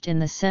clashed in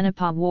the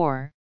Cenepa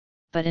War,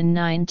 but in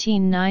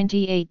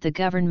 1998 the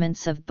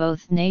governments of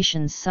both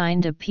nations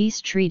signed a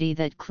peace treaty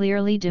that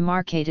clearly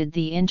demarcated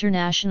the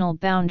international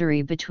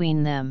boundary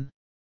between them.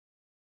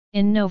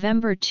 In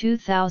November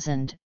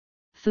 2000,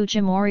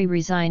 Fujimori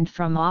resigned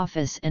from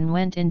office and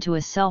went into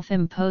a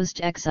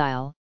self-imposed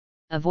exile,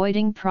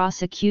 avoiding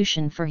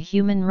prosecution for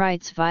human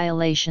rights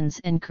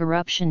violations and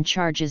corruption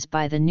charges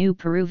by the new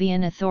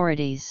Peruvian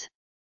authorities.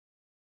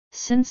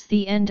 Since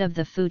the end of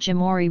the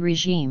Fujimori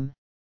regime,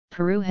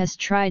 Peru has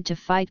tried to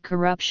fight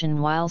corruption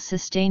while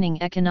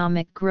sustaining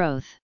economic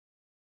growth.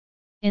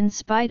 In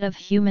spite of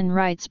human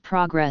rights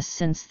progress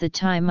since the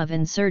time of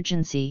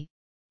insurgency,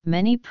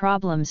 many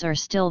problems are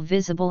still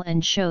visible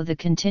and show the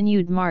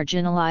continued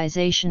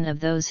marginalization of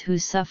those who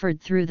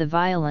suffered through the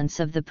violence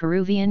of the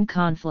Peruvian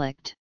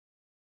conflict.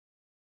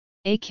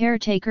 A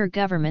caretaker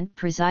government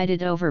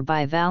presided over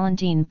by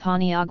Valentin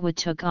Paniagua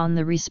took on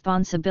the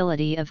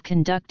responsibility of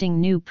conducting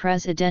new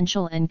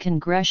presidential and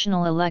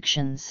congressional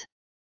elections.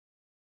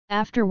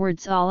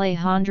 Afterwards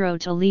Alejandro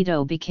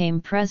Toledo became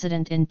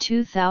president in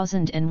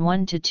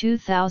 2001 to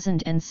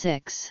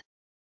 2006.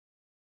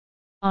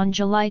 On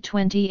July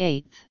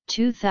 28,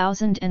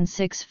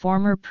 2006,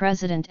 former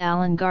President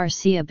Alan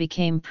Garcia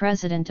became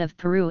President of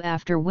Peru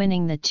after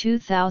winning the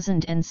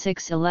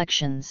 2006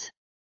 elections.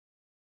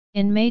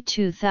 In May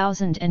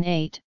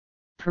 2008,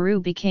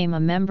 Peru became a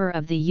member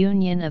of the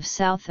Union of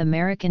South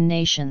American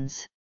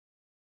Nations.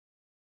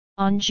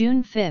 On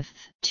June 5,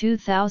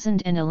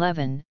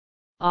 2011,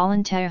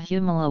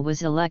 Ollantaytamala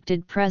was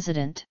elected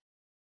president.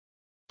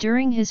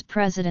 During his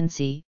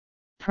presidency,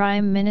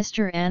 Prime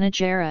Minister Ana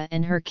Guerra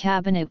and her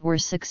cabinet were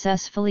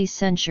successfully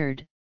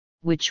censured,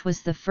 which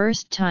was the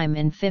first time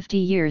in 50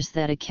 years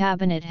that a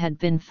cabinet had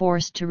been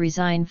forced to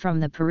resign from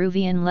the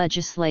Peruvian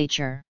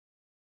legislature.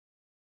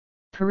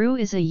 Peru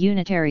is a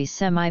unitary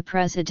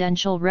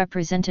semi-presidential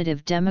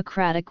representative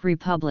democratic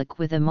republic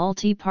with a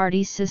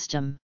multi-party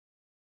system.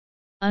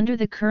 Under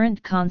the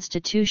current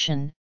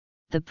constitution,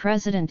 the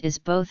president is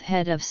both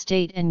head of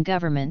state and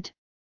government.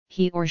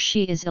 He or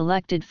she is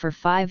elected for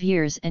 5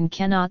 years and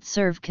cannot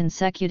serve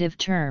consecutive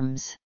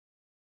terms.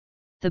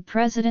 The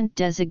president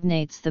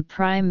designates the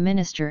prime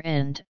minister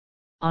and,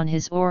 on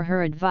his or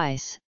her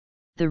advice,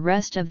 the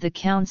rest of the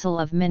council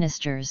of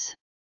ministers.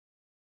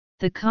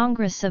 The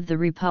Congress of the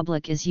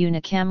Republic is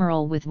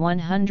unicameral with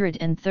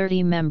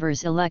 130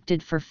 members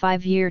elected for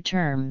 5-year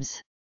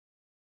terms.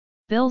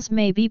 Bills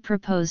may be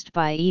proposed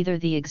by either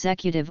the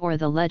executive or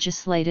the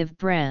legislative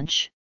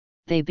branch.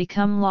 They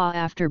become law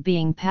after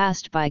being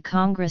passed by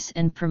Congress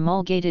and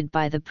promulgated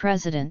by the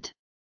President.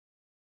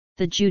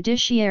 The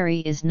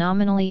judiciary is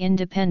nominally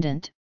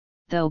independent,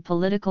 though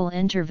political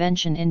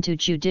intervention into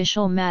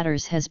judicial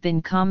matters has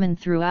been common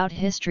throughout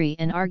history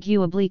and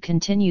arguably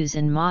continues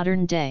in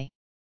modern day.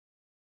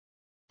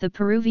 The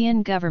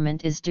Peruvian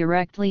government is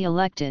directly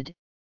elected,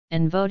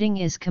 and voting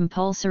is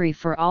compulsory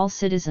for all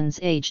citizens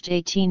aged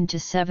 18 to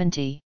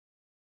 70.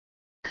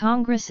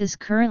 Congress is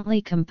currently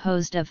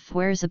composed of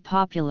Fuerza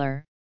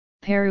Popular,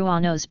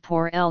 Peruanos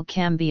por el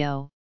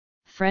Cambio,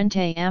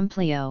 Frente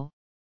Amplio,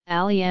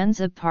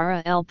 Alianza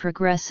para el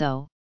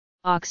Progreso,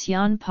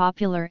 Acción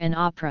Popular and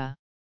APRA.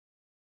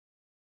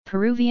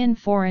 Peruvian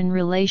foreign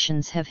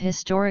relations have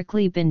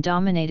historically been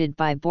dominated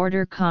by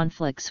border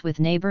conflicts with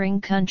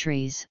neighboring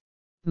countries,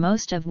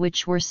 most of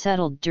which were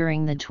settled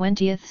during the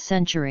 20th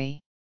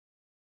century.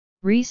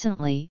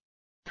 Recently,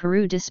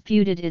 Peru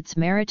disputed its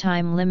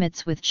maritime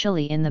limits with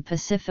Chile in the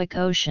Pacific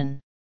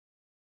Ocean.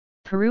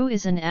 Peru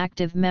is an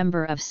active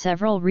member of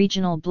several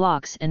regional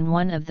blocs and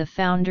one of the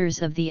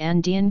founders of the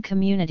Andean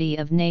Community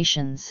of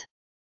Nations.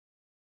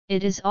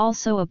 It is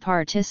also a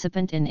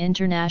participant in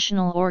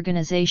international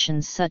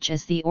organizations such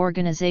as the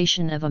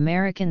Organization of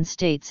American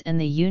States and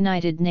the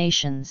United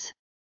Nations.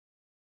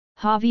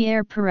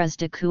 Javier Pérez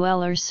de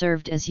Cuellar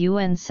served as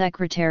UN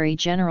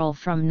Secretary-General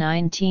from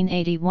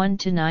 1981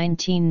 to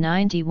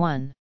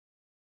 1991.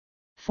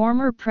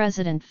 Former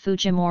President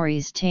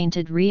Fujimori's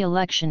tainted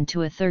re-election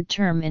to a third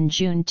term in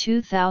June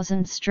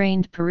 2000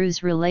 strained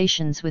Peru's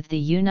relations with the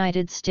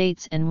United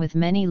States and with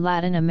many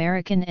Latin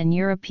American and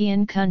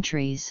European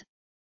countries,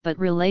 but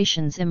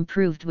relations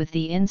improved with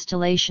the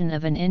installation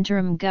of an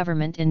interim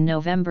government in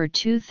November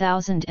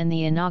 2000 and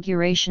the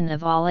inauguration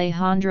of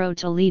Alejandro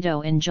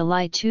Toledo in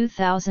July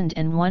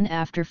 2001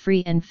 after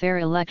free and fair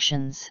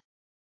elections.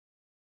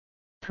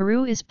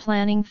 Peru is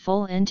planning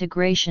full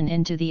integration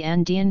into the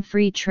Andean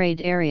Free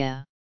Trade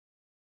Area.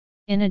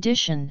 In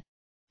addition,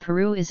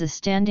 Peru is a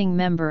standing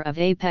member of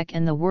APEC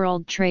and the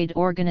World Trade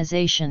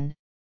Organization,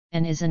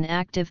 and is an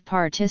active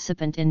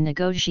participant in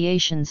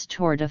negotiations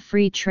toward a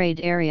free trade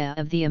area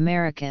of the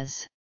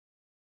Americas.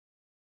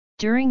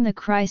 During the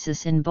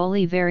crisis in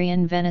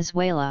Bolivarian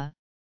Venezuela,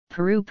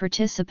 Peru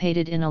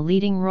participated in a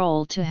leading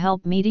role to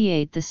help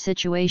mediate the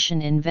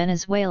situation in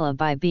Venezuela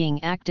by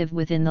being active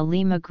within the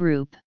Lima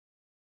Group.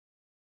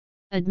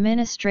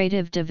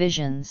 Administrative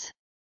divisions.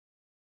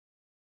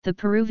 The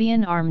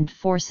Peruvian Armed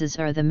Forces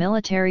are the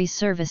military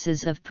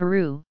services of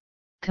Peru,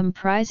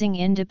 comprising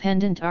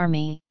independent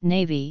Army,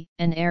 Navy,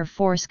 and Air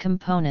Force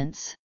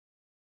components.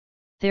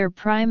 Their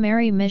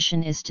primary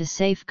mission is to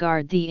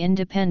safeguard the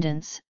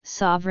independence,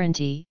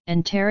 sovereignty,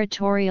 and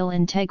territorial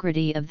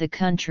integrity of the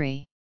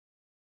country.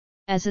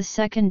 As a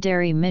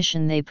secondary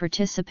mission, they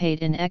participate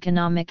in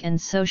economic and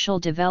social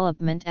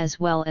development as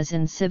well as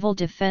in civil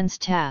defense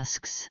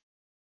tasks.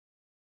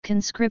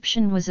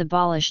 Conscription was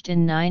abolished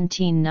in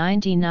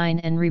 1999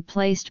 and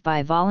replaced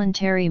by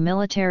voluntary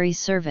military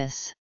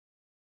service.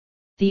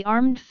 The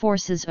armed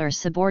forces are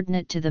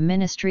subordinate to the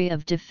Ministry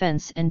of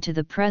Defense and to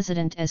the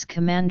President as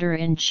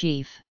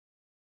Commander-in-Chief.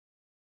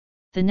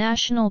 The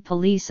National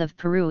Police of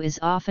Peru is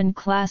often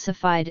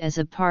classified as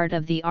a part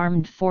of the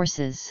armed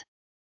forces.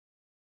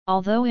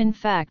 Although in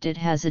fact it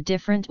has a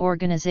different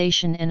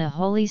organization and a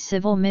wholly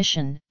civil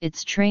mission,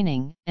 its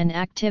training and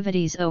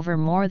activities over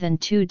more than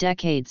 2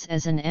 decades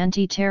as an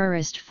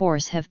anti-terrorist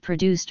force have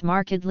produced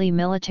markedly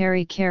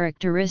military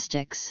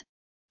characteristics,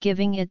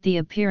 giving it the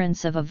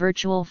appearance of a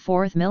virtual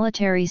fourth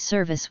military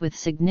service with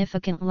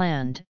significant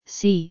land,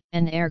 sea,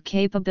 and air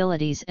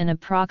capabilities and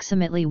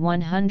approximately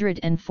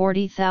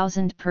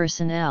 140,000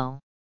 personnel.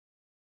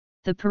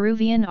 The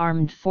Peruvian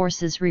Armed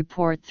Forces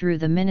report through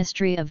the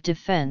Ministry of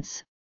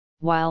Defense,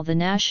 while the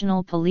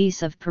National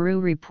Police of Peru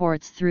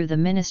reports through the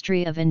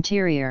Ministry of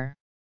Interior.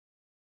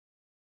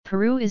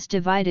 Peru is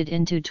divided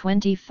into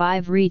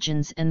 25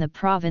 regions and the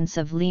province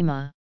of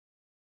Lima.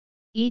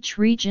 Each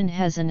region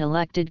has an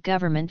elected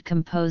government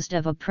composed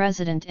of a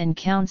president and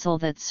council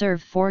that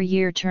serve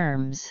 4-year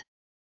terms.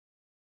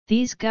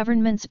 These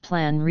governments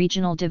plan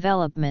regional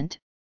development,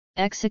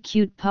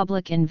 execute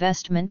public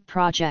investment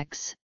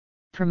projects,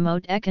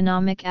 promote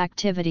economic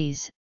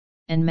activities,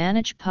 and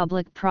manage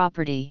public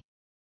property.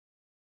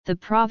 The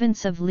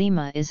province of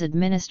Lima is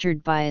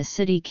administered by a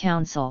city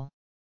council.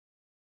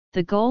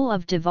 The goal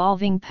of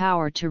devolving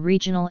power to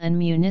regional and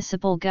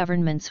municipal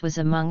governments was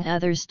among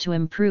others to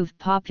improve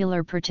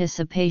popular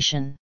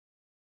participation.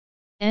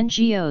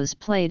 NGOs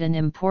played an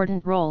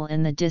important role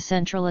in the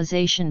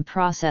decentralization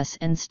process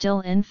and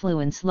still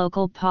influence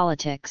local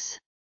politics.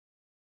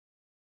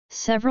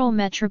 Several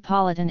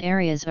metropolitan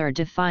areas are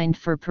defined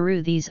for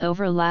Peru. These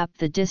overlap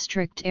the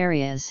district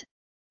areas,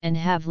 and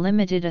have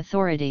limited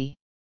authority.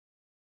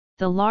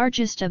 The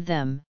largest of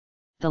them,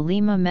 the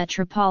Lima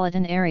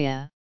metropolitan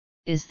area,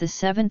 is the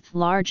 7th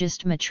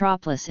largest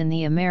metropolis in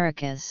the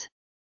Americas.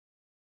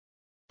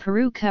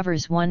 Peru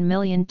covers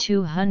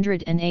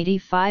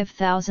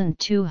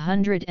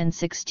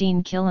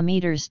 1,285,216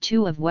 kilometers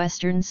of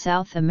western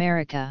South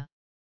America.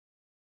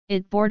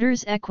 It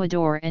borders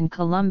Ecuador and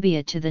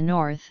Colombia to the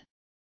north,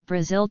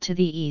 Brazil to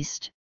the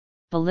east,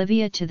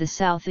 Bolivia to the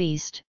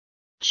southeast,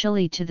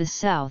 Chile to the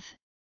south,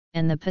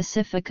 and the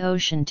Pacific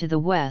Ocean to the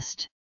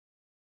west.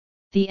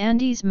 The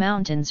Andes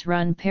Mountains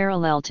run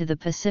parallel to the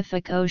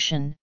Pacific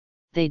Ocean.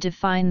 They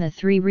define the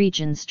 3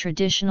 regions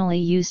traditionally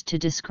used to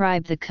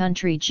describe the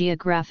country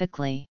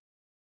geographically.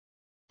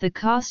 The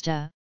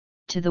costa,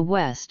 to the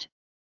west,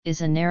 is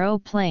a narrow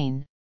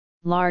plain,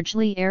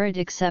 largely arid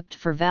except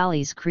for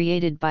valleys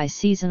created by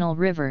seasonal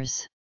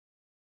rivers.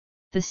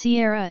 The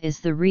Sierra is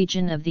the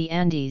region of the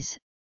Andes.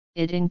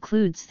 It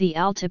includes the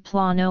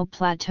Altiplano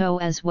Plateau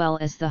as well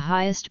as the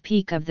highest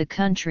peak of the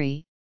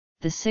country,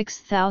 the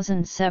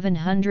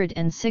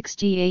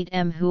 6,768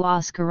 m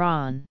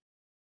Huascarán.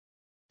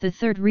 The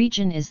third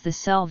region is the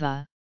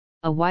Selva,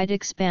 a wide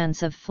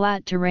expanse of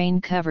flat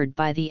terrain covered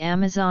by the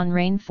Amazon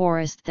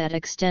rainforest that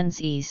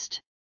extends east.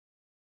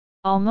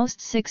 Almost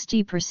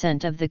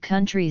 60% of the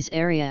country's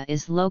area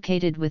is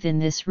located within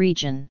this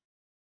region.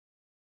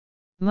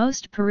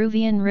 Most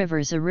Peruvian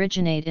rivers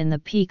originate in the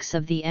peaks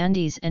of the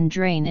Andes and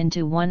drain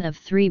into one of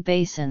 3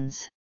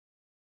 basins.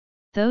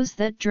 Those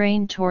that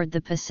drain toward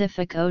the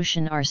Pacific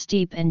Ocean are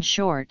steep and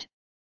short,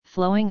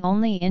 flowing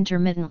only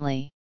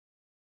intermittently.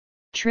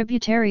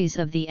 Tributaries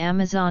of the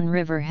Amazon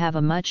River have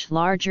a much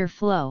larger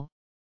flow,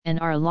 and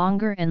are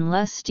longer and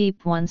less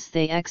steep once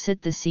they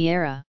exit the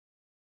Sierra.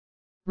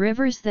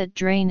 Rivers that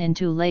drain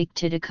into Lake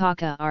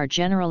Titicaca are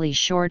generally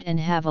short and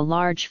have a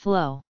large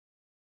flow.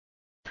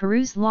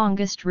 Peru's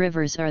longest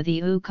rivers are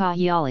the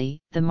Ucayali,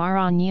 the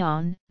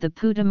Marañón, the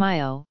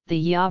Putumayo,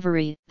 the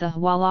Yavari, the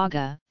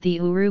Huallaga, the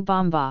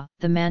Urubamba,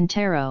 the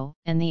Mantaro,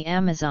 and the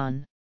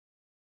Amazon.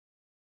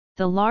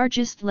 The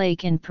largest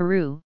lake in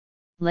Peru,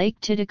 Lake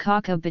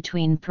Titicaca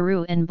between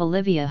Peru and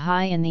Bolivia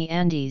high in the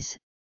Andes,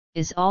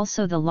 is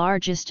also the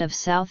largest of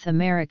South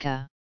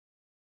America.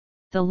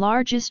 The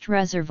largest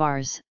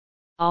reservoirs,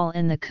 all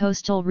in the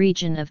coastal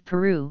region of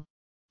Peru,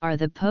 are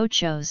the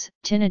Pochos,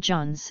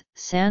 Tinajons,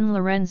 San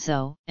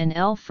Lorenzo, and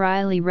El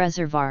Fraile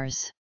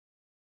reservoirs.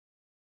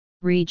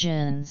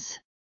 Regions.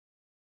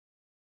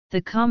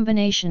 The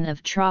combination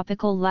of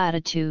tropical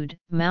latitude,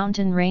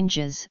 mountain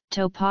ranges,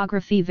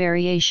 topography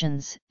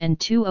variations, and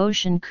two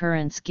ocean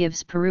currents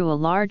gives Peru a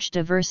large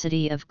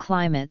diversity of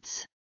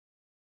climates.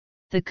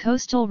 The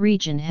coastal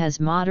region has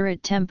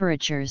moderate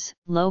temperatures,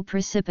 low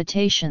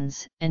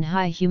precipitations, and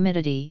high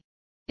humidity,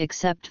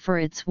 except for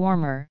its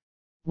warmer,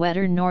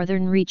 wetter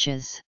northern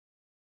reaches.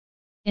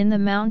 In the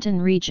mountain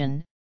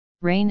region,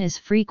 rain is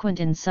frequent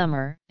in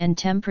summer, and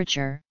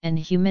temperature and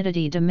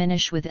humidity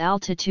diminish with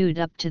altitude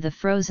up to the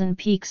frozen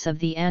peaks of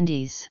the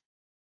Andes.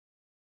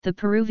 The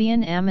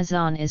Peruvian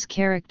Amazon is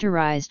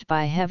characterized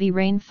by heavy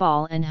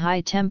rainfall and high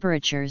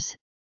temperatures,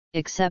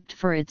 except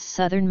for its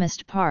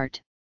southernmost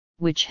part,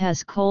 which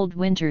has cold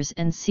winters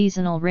and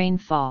seasonal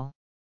rainfall.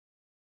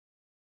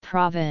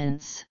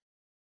 Province.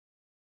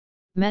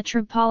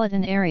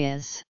 Metropolitan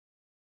areas.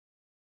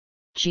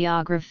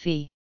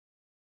 Geography.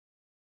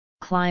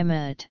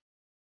 Climate.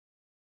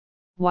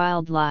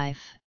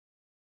 Wildlife.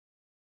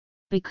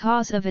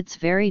 Because of its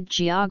varied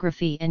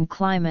geography and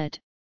climate,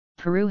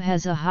 Peru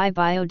has a high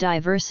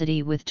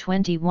biodiversity with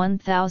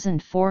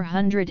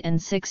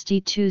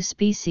 21,462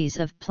 species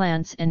of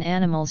plants and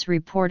animals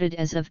reported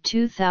as of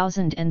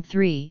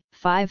 2003,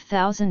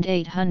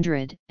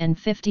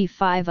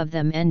 5,855 of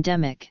them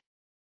endemic.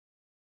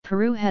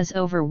 Peru has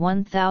over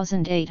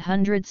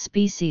 1,800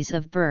 species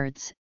of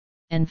birds,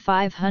 and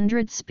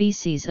 500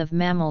 species of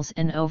mammals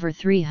and over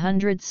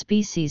 300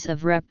 species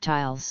of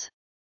reptiles.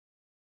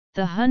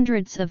 The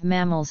hundreds of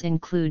mammals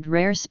include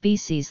rare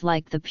species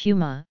like the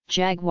puma,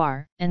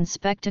 jaguar, and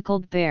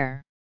spectacled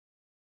bear.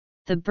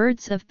 The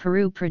birds of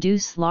Peru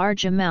produce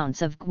large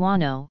amounts of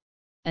guano,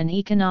 an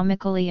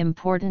economically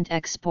important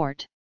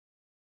export.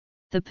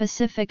 The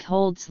Pacific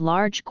holds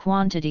large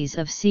quantities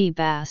of sea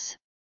bass,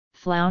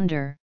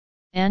 flounder,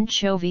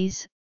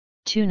 anchovies,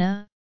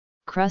 tuna,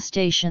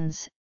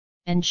 crustaceans,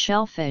 and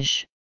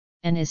shellfish,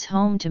 and is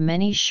home to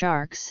many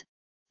sharks,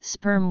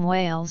 sperm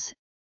whales,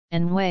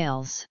 and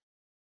whales.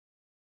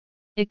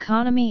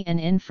 Economy and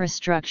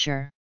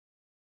infrastructure.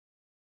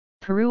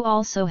 Peru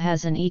also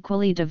has an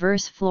equally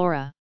diverse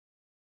flora.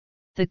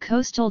 The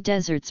coastal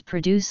deserts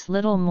produce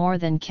little more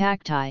than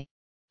cacti,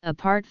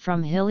 apart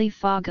from hilly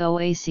fog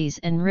oases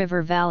and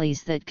river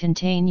valleys that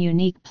contain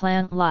unique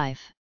plant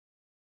life.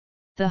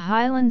 The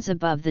highlands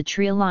above the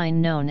treeline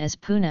known as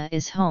puna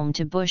is home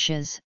to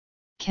bushes,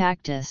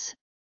 cactus,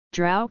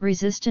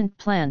 drought-resistant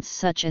plants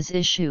such as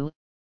issue,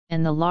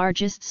 and the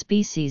largest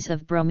species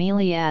of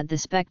bromeliad, the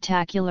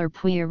spectacular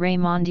Puya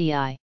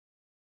raymondii.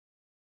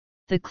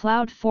 The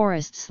cloud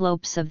forest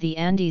slopes of the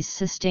Andes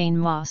sustain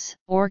moss,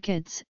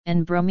 orchids,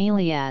 and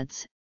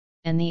bromeliads,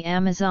 and the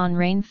Amazon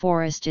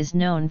rainforest is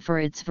known for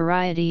its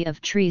variety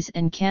of trees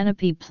and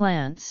canopy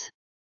plants.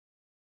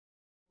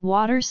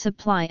 Water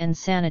supply and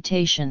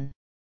sanitation.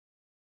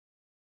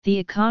 The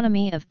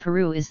economy of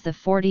Peru is the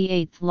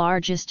 48th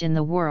largest in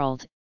the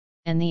world,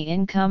 and the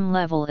income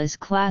level is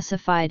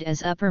classified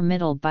as upper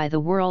middle by the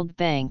World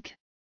Bank.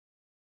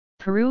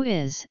 Peru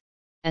is,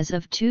 as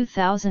of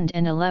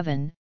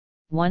 2011,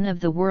 one of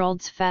the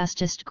world's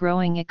fastest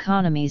growing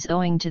economies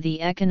owing to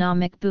the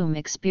economic boom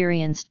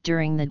experienced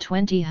during the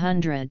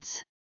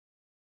 2000s.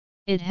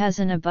 It has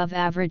an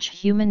above-average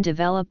Human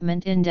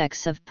Development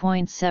Index of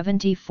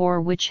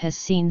 0.74, which has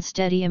seen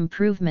steady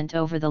improvement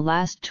over the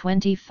last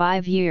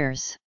 25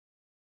 years.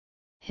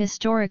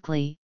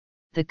 Historically,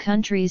 the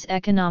country's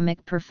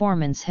economic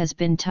performance has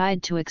been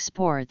tied to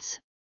exports,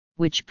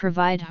 which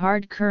provide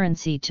hard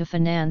currency to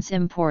finance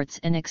imports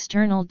and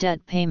external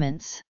debt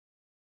payments.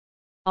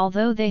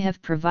 Although they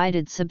have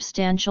provided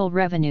substantial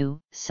revenue,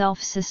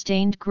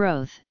 self-sustained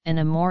growth, and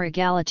a more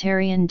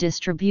egalitarian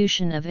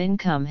distribution of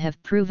income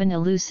have proven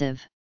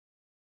elusive.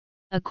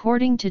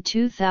 According to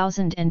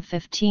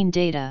 2015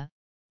 data,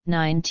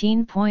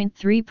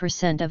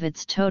 19.3% of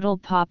its total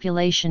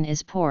population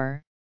is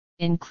poor,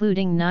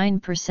 including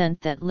 9%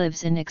 that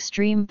lives in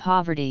extreme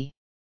poverty.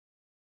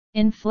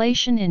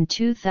 Inflation in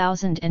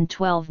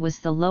 2012 was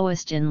the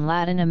lowest in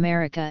Latin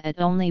America at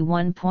only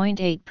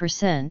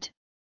 1.8%,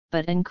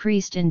 but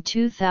increased in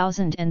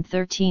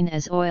 2013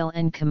 as oil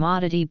and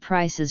commodity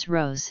prices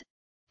rose.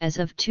 As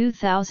of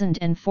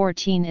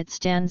 2014 it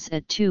stands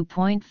at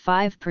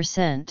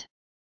 2.5%.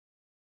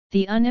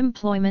 The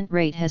unemployment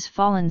rate has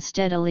fallen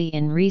steadily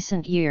in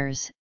recent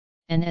years,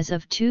 and as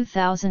of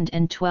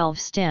 2012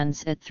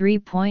 stands at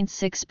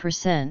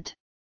 3.6%.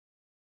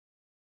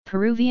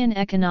 Peruvian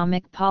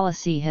economic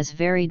policy has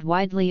varied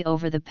widely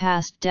over the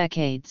past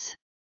decades.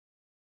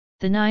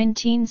 The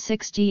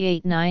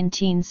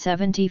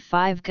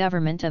 1968–1975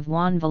 government of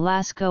Juan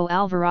Velasco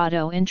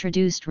Alvarado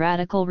introduced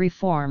radical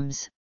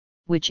reforms,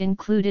 which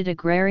included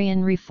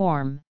agrarian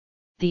reform,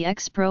 the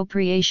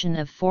expropriation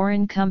of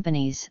foreign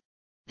companies,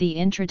 the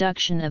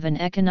introduction of an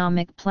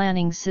economic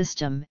planning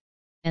system,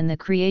 and the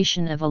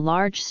creation of a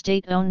large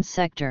state-owned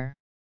sector.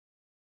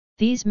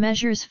 These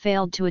measures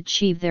failed to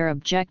achieve their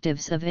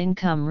objectives of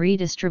income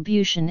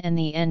redistribution and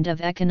the end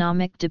of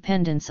economic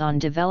dependence on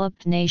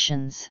developed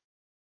nations.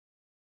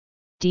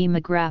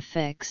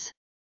 Demographics.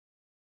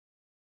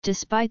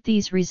 Despite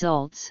these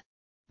results,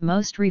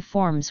 most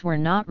reforms were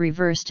not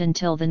reversed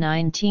until the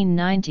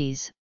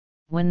 1990s,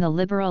 when the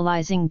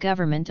liberalizing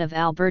government of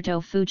Alberto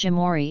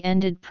Fujimori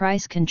ended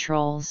price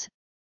controls,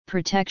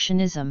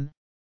 protectionism,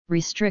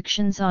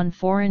 restrictions on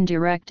foreign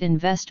direct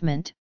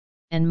investment,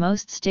 and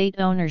most state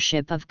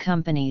ownership of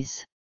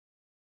companies.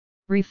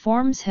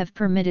 Reforms have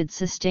permitted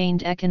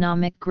sustained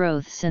economic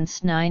growth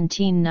since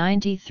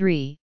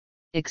 1993,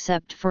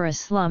 except for a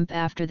slump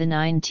after the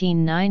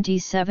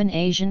 1997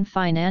 Asian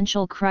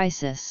financial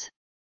crisis.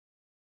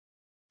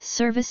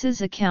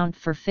 Services account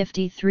for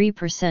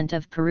 53%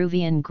 of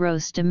Peruvian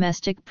gross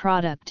domestic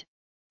product,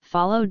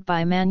 followed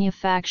by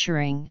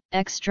manufacturing,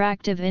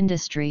 extractive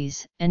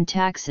industries, and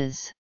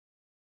taxes.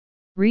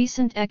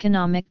 Recent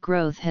economic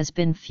growth has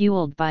been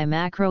fueled by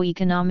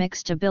macroeconomic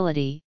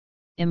stability,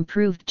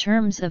 improved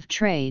terms of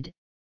trade,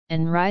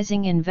 and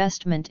rising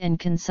investment and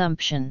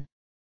consumption.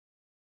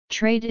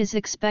 Trade is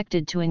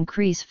expected to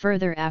increase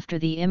further after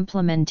the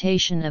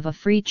implementation of a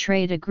free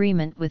trade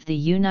agreement with the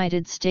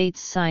United States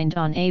signed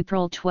on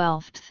April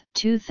 12,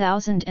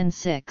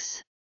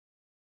 2006.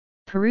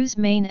 Peru's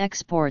main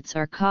exports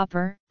are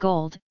copper,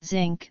 gold,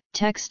 zinc,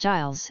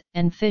 textiles,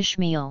 and fish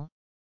meal.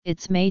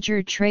 Its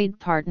major trade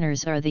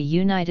partners are the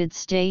United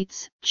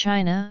States,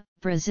 China,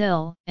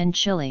 Brazil, and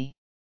Chile.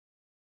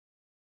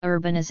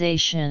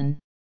 Urbanization.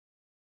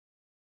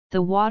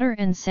 The water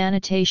and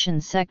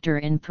sanitation sector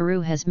in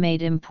Peru has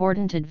made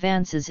important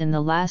advances in the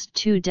last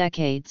 2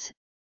 decades,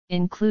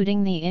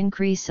 including the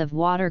increase of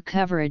water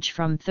coverage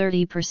from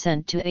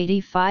 30% to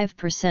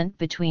 85%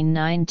 between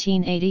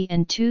 1980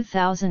 and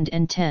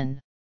 2010.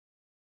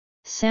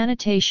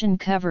 Sanitation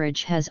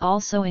coverage has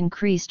also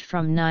increased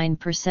from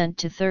 9%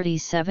 to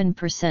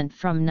 37%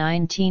 from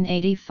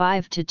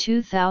 1985 to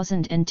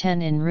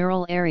 2010 in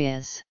rural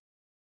areas.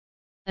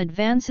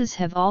 Advances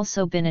have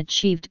also been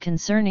achieved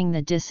concerning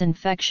the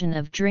disinfection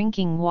of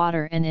drinking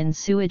water and in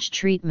sewage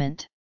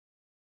treatment.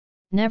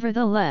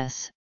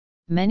 Nevertheless,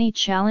 many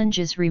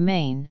challenges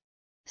remain,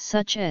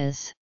 such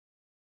as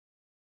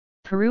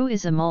Peru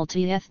is a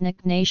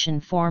multi-ethnic nation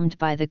formed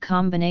by the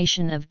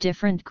combination of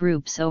different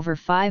groups over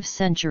 5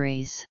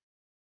 centuries.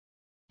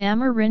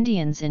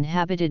 Amerindians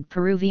inhabited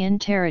Peruvian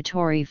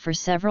territory for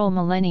several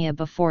millennia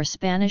before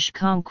Spanish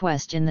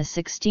conquest in the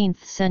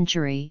 16th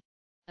century.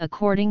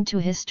 According to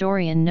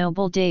historian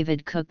Noble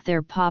David Cook,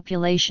 their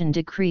population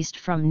decreased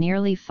from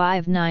nearly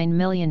 59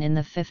 million in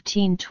the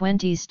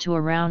 1520s to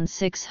around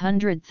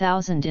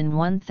 600,000 in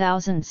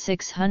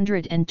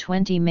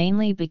 1620,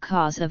 mainly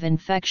because of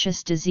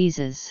infectious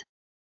diseases.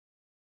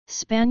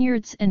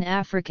 Spaniards and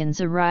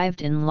Africans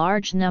arrived in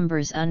large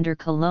numbers under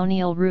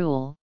colonial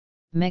rule,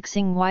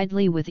 mixing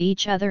widely with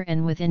each other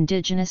and with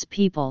indigenous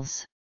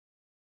peoples.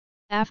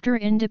 After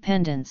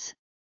independence,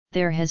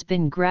 there has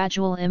been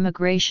gradual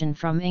immigration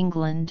from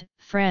England,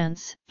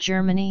 France,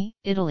 Germany,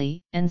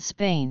 Italy, and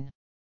Spain.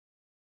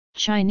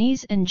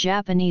 Chinese and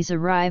Japanese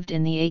arrived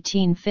in the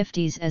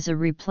 1850s as a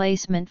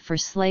replacement for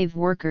slave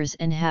workers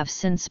and have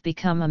since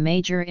become a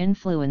major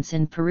influence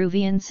in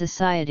Peruvian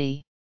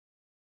society.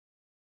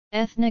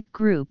 Ethnic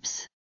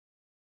groups.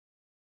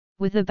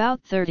 With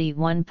about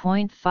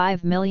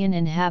 31.5 million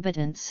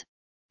inhabitants,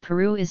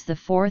 Peru is the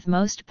 4th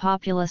most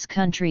populous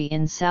country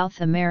in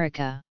South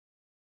America.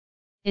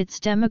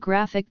 Its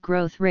demographic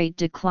growth rate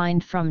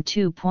declined from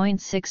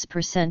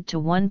 2.6%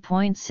 to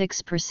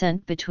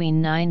 1.6%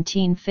 between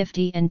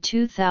 1950 and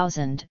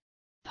 2000.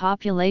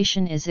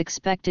 Population is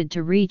expected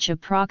to reach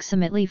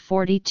approximately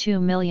 42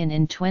 million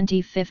in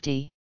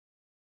 2050.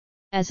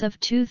 As of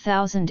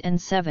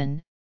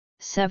 2007,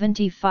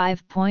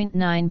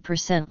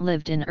 75.9%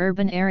 lived in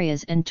urban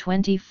areas and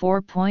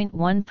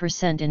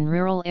 24.1% in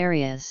rural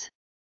areas.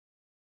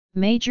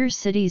 Major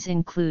cities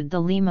include the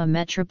Lima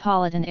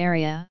metropolitan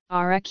area,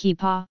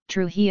 Arequipa,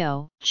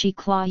 Trujillo,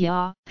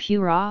 Chiclayo,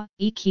 Piura,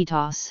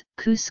 Iquitos,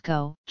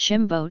 Cusco,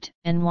 Chimbote,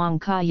 and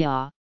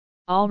Huancaya.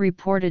 All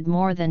reported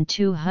more than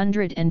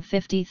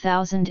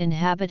 250,000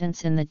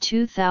 inhabitants in the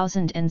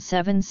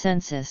 2007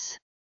 census.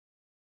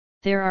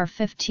 There are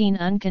 15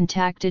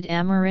 uncontacted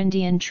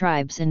Amerindian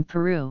tribes in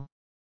Peru.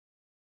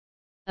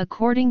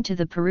 According to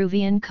the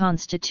Peruvian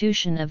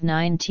Constitution of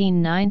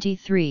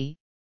 1993,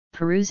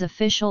 Peru's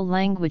official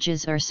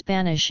languages are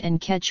Spanish and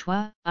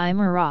Quechua,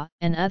 Aymara,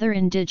 and other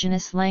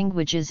indigenous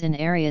languages in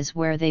areas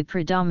where they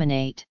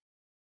predominate.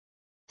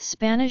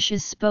 Spanish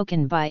is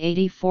spoken by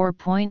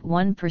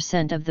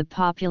 84.1% of the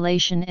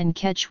population and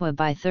Quechua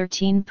by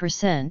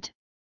 13%,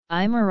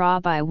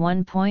 Aymara by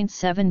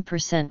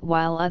 1.7%,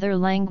 while other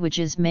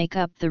languages make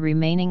up the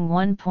remaining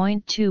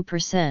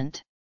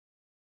 1.2%.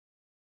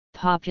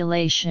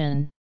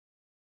 Population.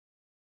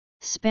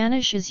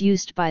 Spanish is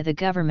used by the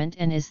government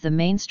and is the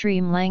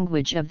mainstream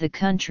language of the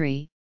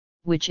country,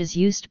 which is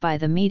used by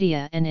the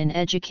media and in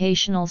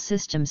educational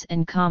systems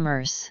and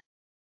commerce.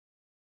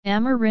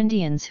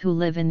 Amerindians who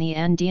live in the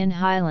Andean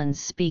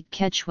highlands speak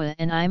Quechua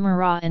and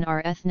Aymara and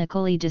are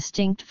ethnically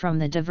distinct from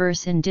the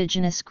diverse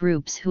indigenous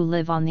groups who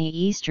live on the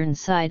eastern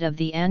side of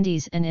the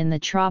Andes and in the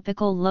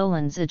tropical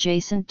lowlands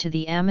adjacent to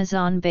the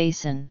Amazon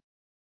basin.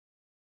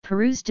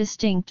 Peru's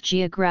distinct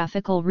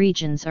geographical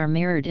regions are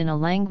mirrored in a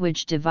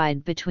language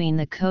divide between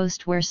the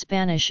coast, where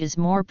Spanish is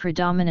more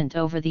predominant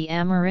over the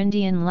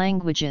Amerindian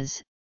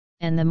languages,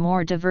 and the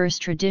more diverse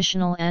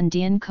traditional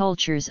Andean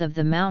cultures of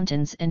the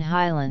mountains and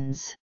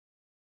highlands.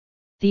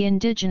 The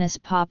indigenous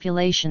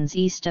populations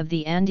east of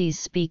the Andes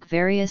speak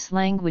various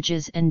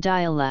languages and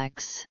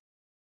dialects.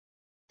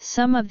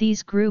 Some of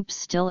these groups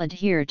still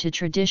adhere to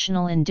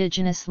traditional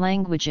indigenous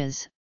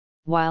languages,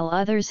 while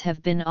others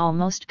have been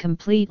almost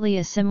completely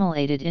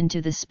assimilated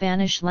into the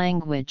Spanish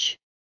language.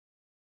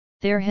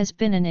 There has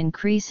been an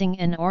increasing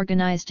and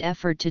organized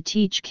effort to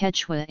teach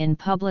Quechua in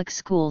public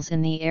schools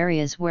in the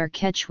areas where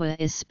Quechua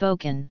is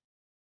spoken.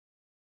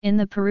 In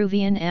the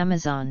Peruvian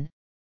Amazon,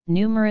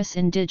 numerous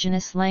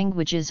indigenous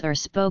languages are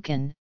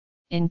spoken,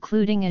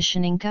 including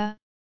Ashaninka,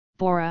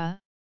 Bora,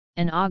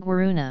 and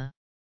Aguaruna.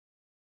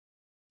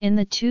 In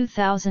the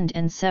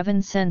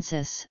 2007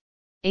 census,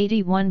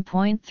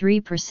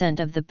 81.3%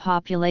 of the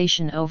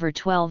population over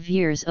 12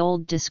 years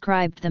old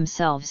described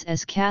themselves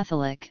as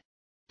Catholic,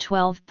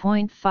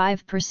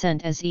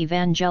 12.5% as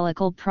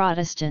Evangelical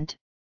Protestant,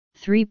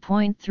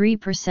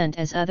 3.3%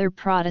 as Other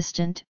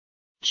Protestant,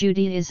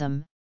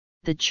 Judaism,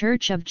 The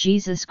Church of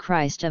Jesus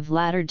Christ of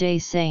Latter-day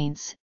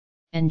Saints,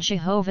 and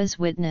Jehovah's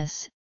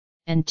Witness,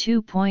 and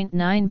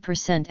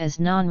 2.9% as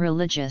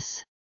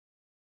non-religious.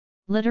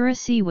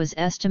 Literacy was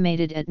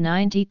estimated at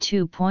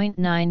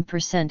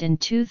 92.9% in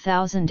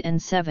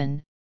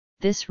 2007,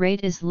 this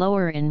rate is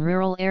lower in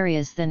rural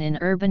areas than in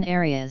urban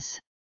areas.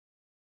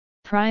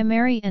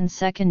 Primary and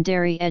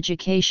secondary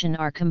education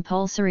are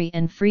compulsory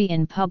and free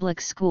in public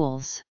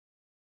schools.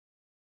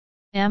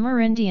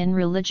 Amerindian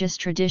religious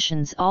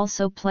traditions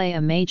also play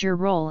a major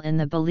role in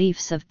the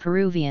beliefs of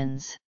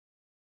Peruvians.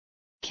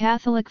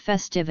 Catholic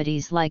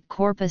festivities like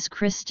Corpus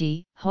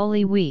Christi,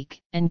 Holy Week,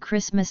 and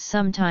Christmas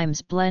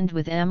sometimes blend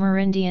with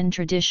Amerindian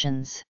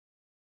traditions.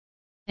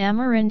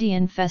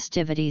 Amerindian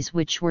festivities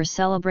which were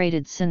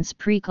celebrated since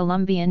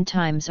pre-Columbian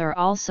times are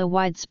also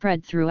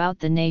widespread throughout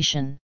the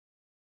nation.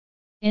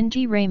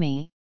 Inti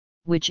Raymi,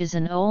 which is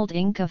an old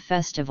Inca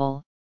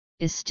festival,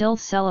 is still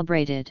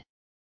celebrated.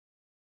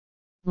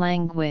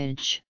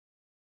 Language.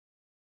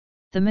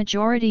 The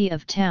majority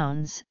of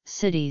towns,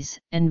 cities,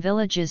 and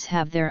villages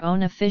have their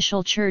own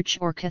official church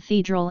or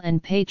cathedral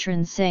and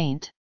patron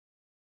saint.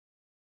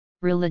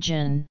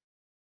 Religion.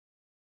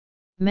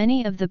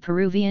 Many of the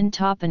Peruvian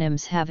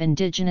toponyms have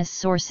indigenous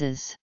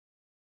sources.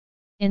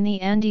 In the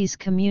Andes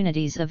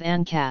communities of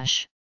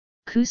Ancash,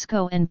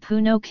 Cusco and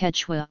Puno,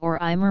 Quechua or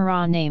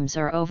Aymara names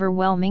are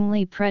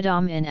overwhelmingly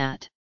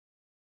predominant.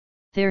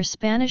 Their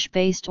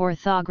Spanish-based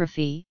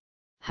orthography,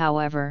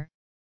 however,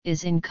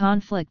 is in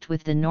conflict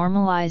with the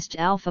normalized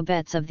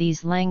alphabets of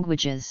these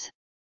languages.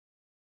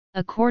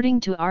 According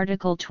to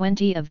Article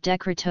 20 of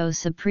Decreto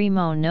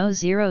Supremo No.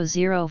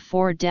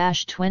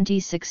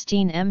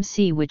 004/2016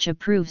 MC, which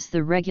approves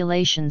the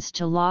regulations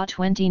to Law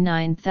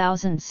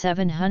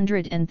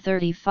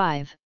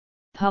 29735,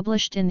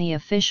 published in the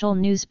official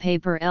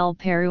newspaper El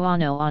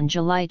Peruano on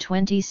July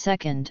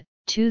 22,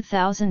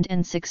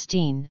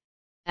 2016,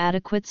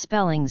 adequate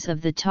spellings of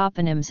the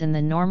toponyms in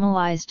the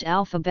normalized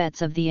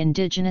alphabets of the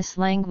indigenous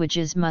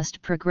languages must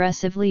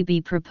progressively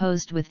be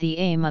proposed with the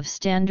aim of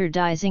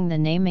standardizing the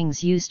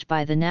namings used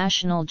by the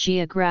National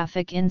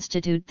Geographic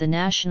Institute. The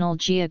National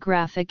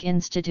Geographic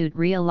Institute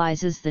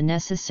realizes the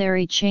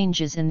necessary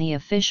changes in the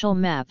official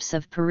maps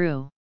of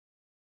Peru.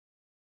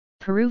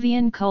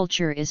 Peruvian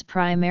culture is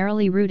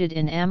primarily rooted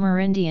in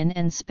Amerindian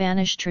and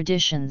Spanish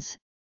traditions,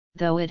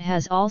 though it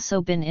has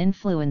also been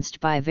influenced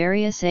by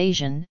various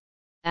Asian,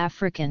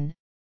 African,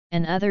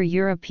 and other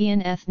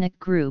European ethnic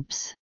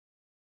groups.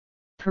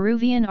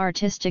 Peruvian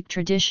artistic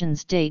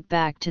traditions date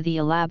back to the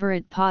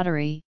elaborate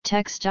pottery,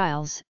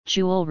 textiles,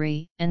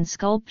 jewelry, and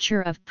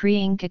sculpture of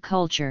pre-Inca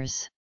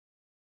cultures.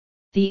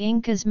 The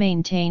Incas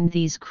maintained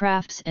these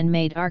crafts and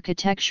made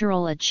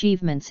architectural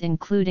achievements,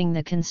 including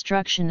the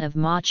construction of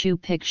Machu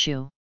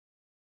Picchu.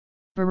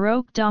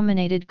 Baroque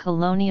dominated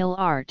colonial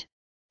art,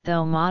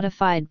 though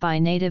modified by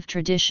native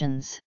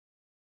traditions.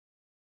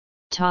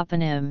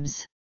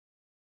 Toponyms.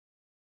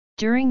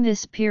 During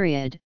this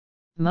period,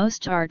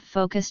 most art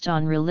focused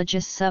on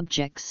religious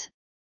subjects.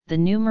 The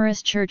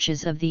numerous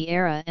churches of the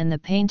era and the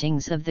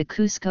paintings of the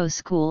Cusco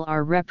school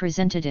are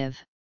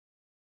representative.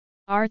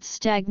 Arts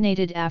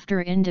stagnated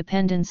after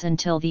independence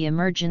until the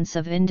emergence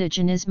of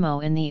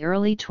indigenismo in the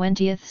early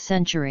 20th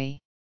century.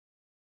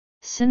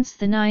 Since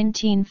the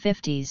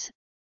 1950s,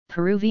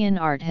 Peruvian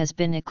art has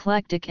been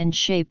eclectic and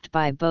shaped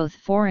by both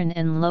foreign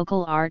and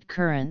local art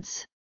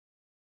currents.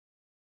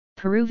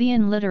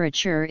 Peruvian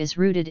literature is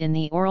rooted in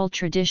the oral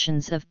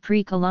traditions of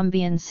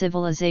pre-Columbian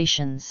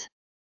civilizations.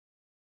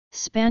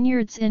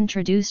 Spaniards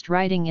introduced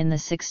writing in the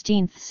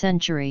 16th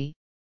century.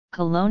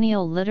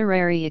 Colonial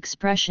literary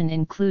expression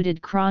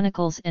included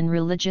chronicles and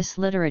religious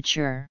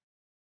literature.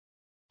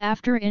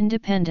 After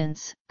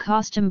independence,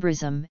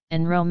 costumbrism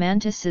and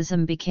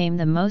romanticism became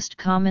the most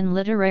common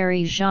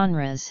literary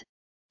genres,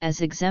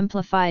 as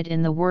exemplified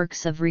in the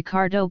works of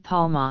Ricardo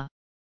Palma.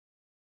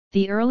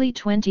 The early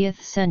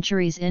 20th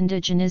century's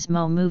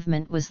indigenismo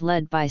movement was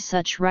led by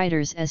such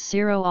writers as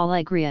Ciro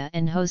Alegria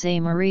and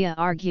José María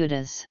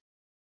Arguedas.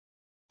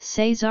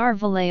 César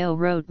Vallejo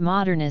wrote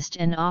modernist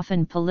and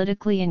often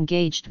politically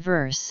engaged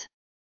verse.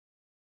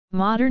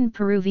 Modern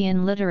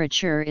Peruvian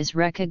literature is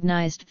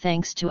recognized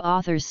thanks to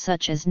authors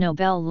such as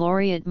Nobel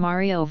laureate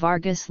Mario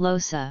Vargas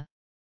Llosa,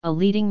 a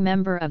leading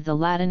member of the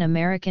Latin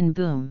American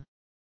boom.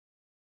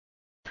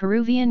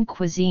 Peruvian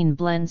cuisine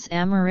blends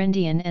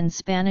Amerindian and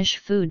Spanish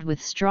food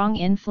with strong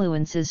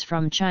influences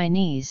from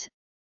Chinese,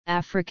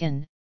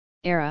 African,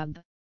 Arab,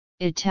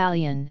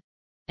 Italian,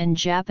 and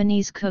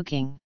Japanese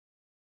cooking.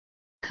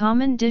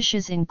 Common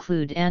dishes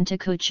include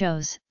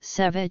anticuchos,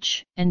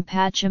 ceviche, and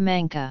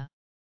pachamanca.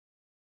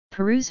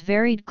 Peru's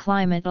varied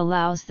climate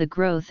allows the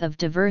growth of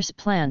diverse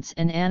plants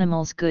and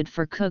animals good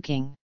for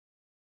cooking.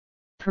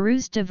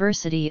 Peru's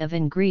diversity of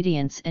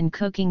ingredients and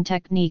cooking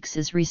techniques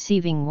is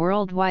receiving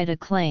worldwide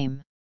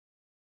acclaim.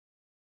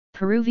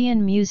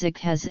 Peruvian music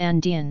has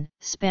Andean,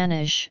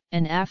 Spanish,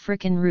 and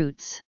African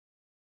roots.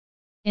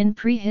 In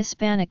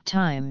pre-Hispanic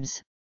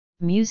times,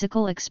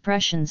 musical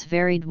expressions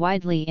varied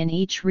widely in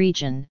each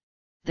region.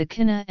 The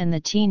quena and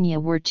the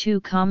tiña were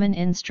two common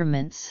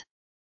instruments.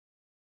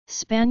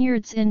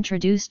 Spaniards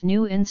introduced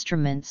new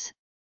instruments,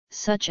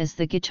 such as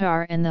the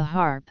guitar and the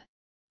harp,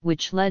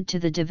 which led to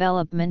the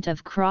development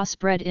of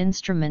crossbred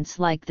instruments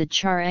like the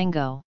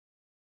charango.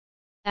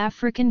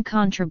 African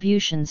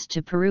contributions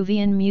to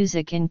Peruvian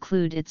music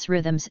include its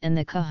rhythms and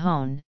the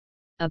cajon,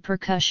 a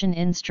percussion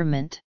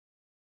instrument.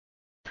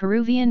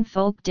 Peruvian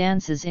folk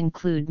dances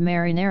include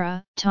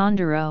marinera,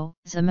 tondero,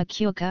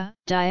 zamacuca,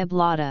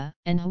 diablada,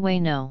 and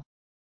huayno.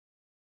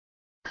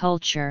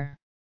 Culture.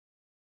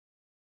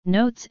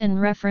 Notes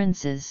and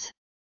references.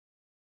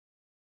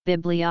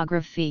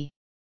 Bibliography.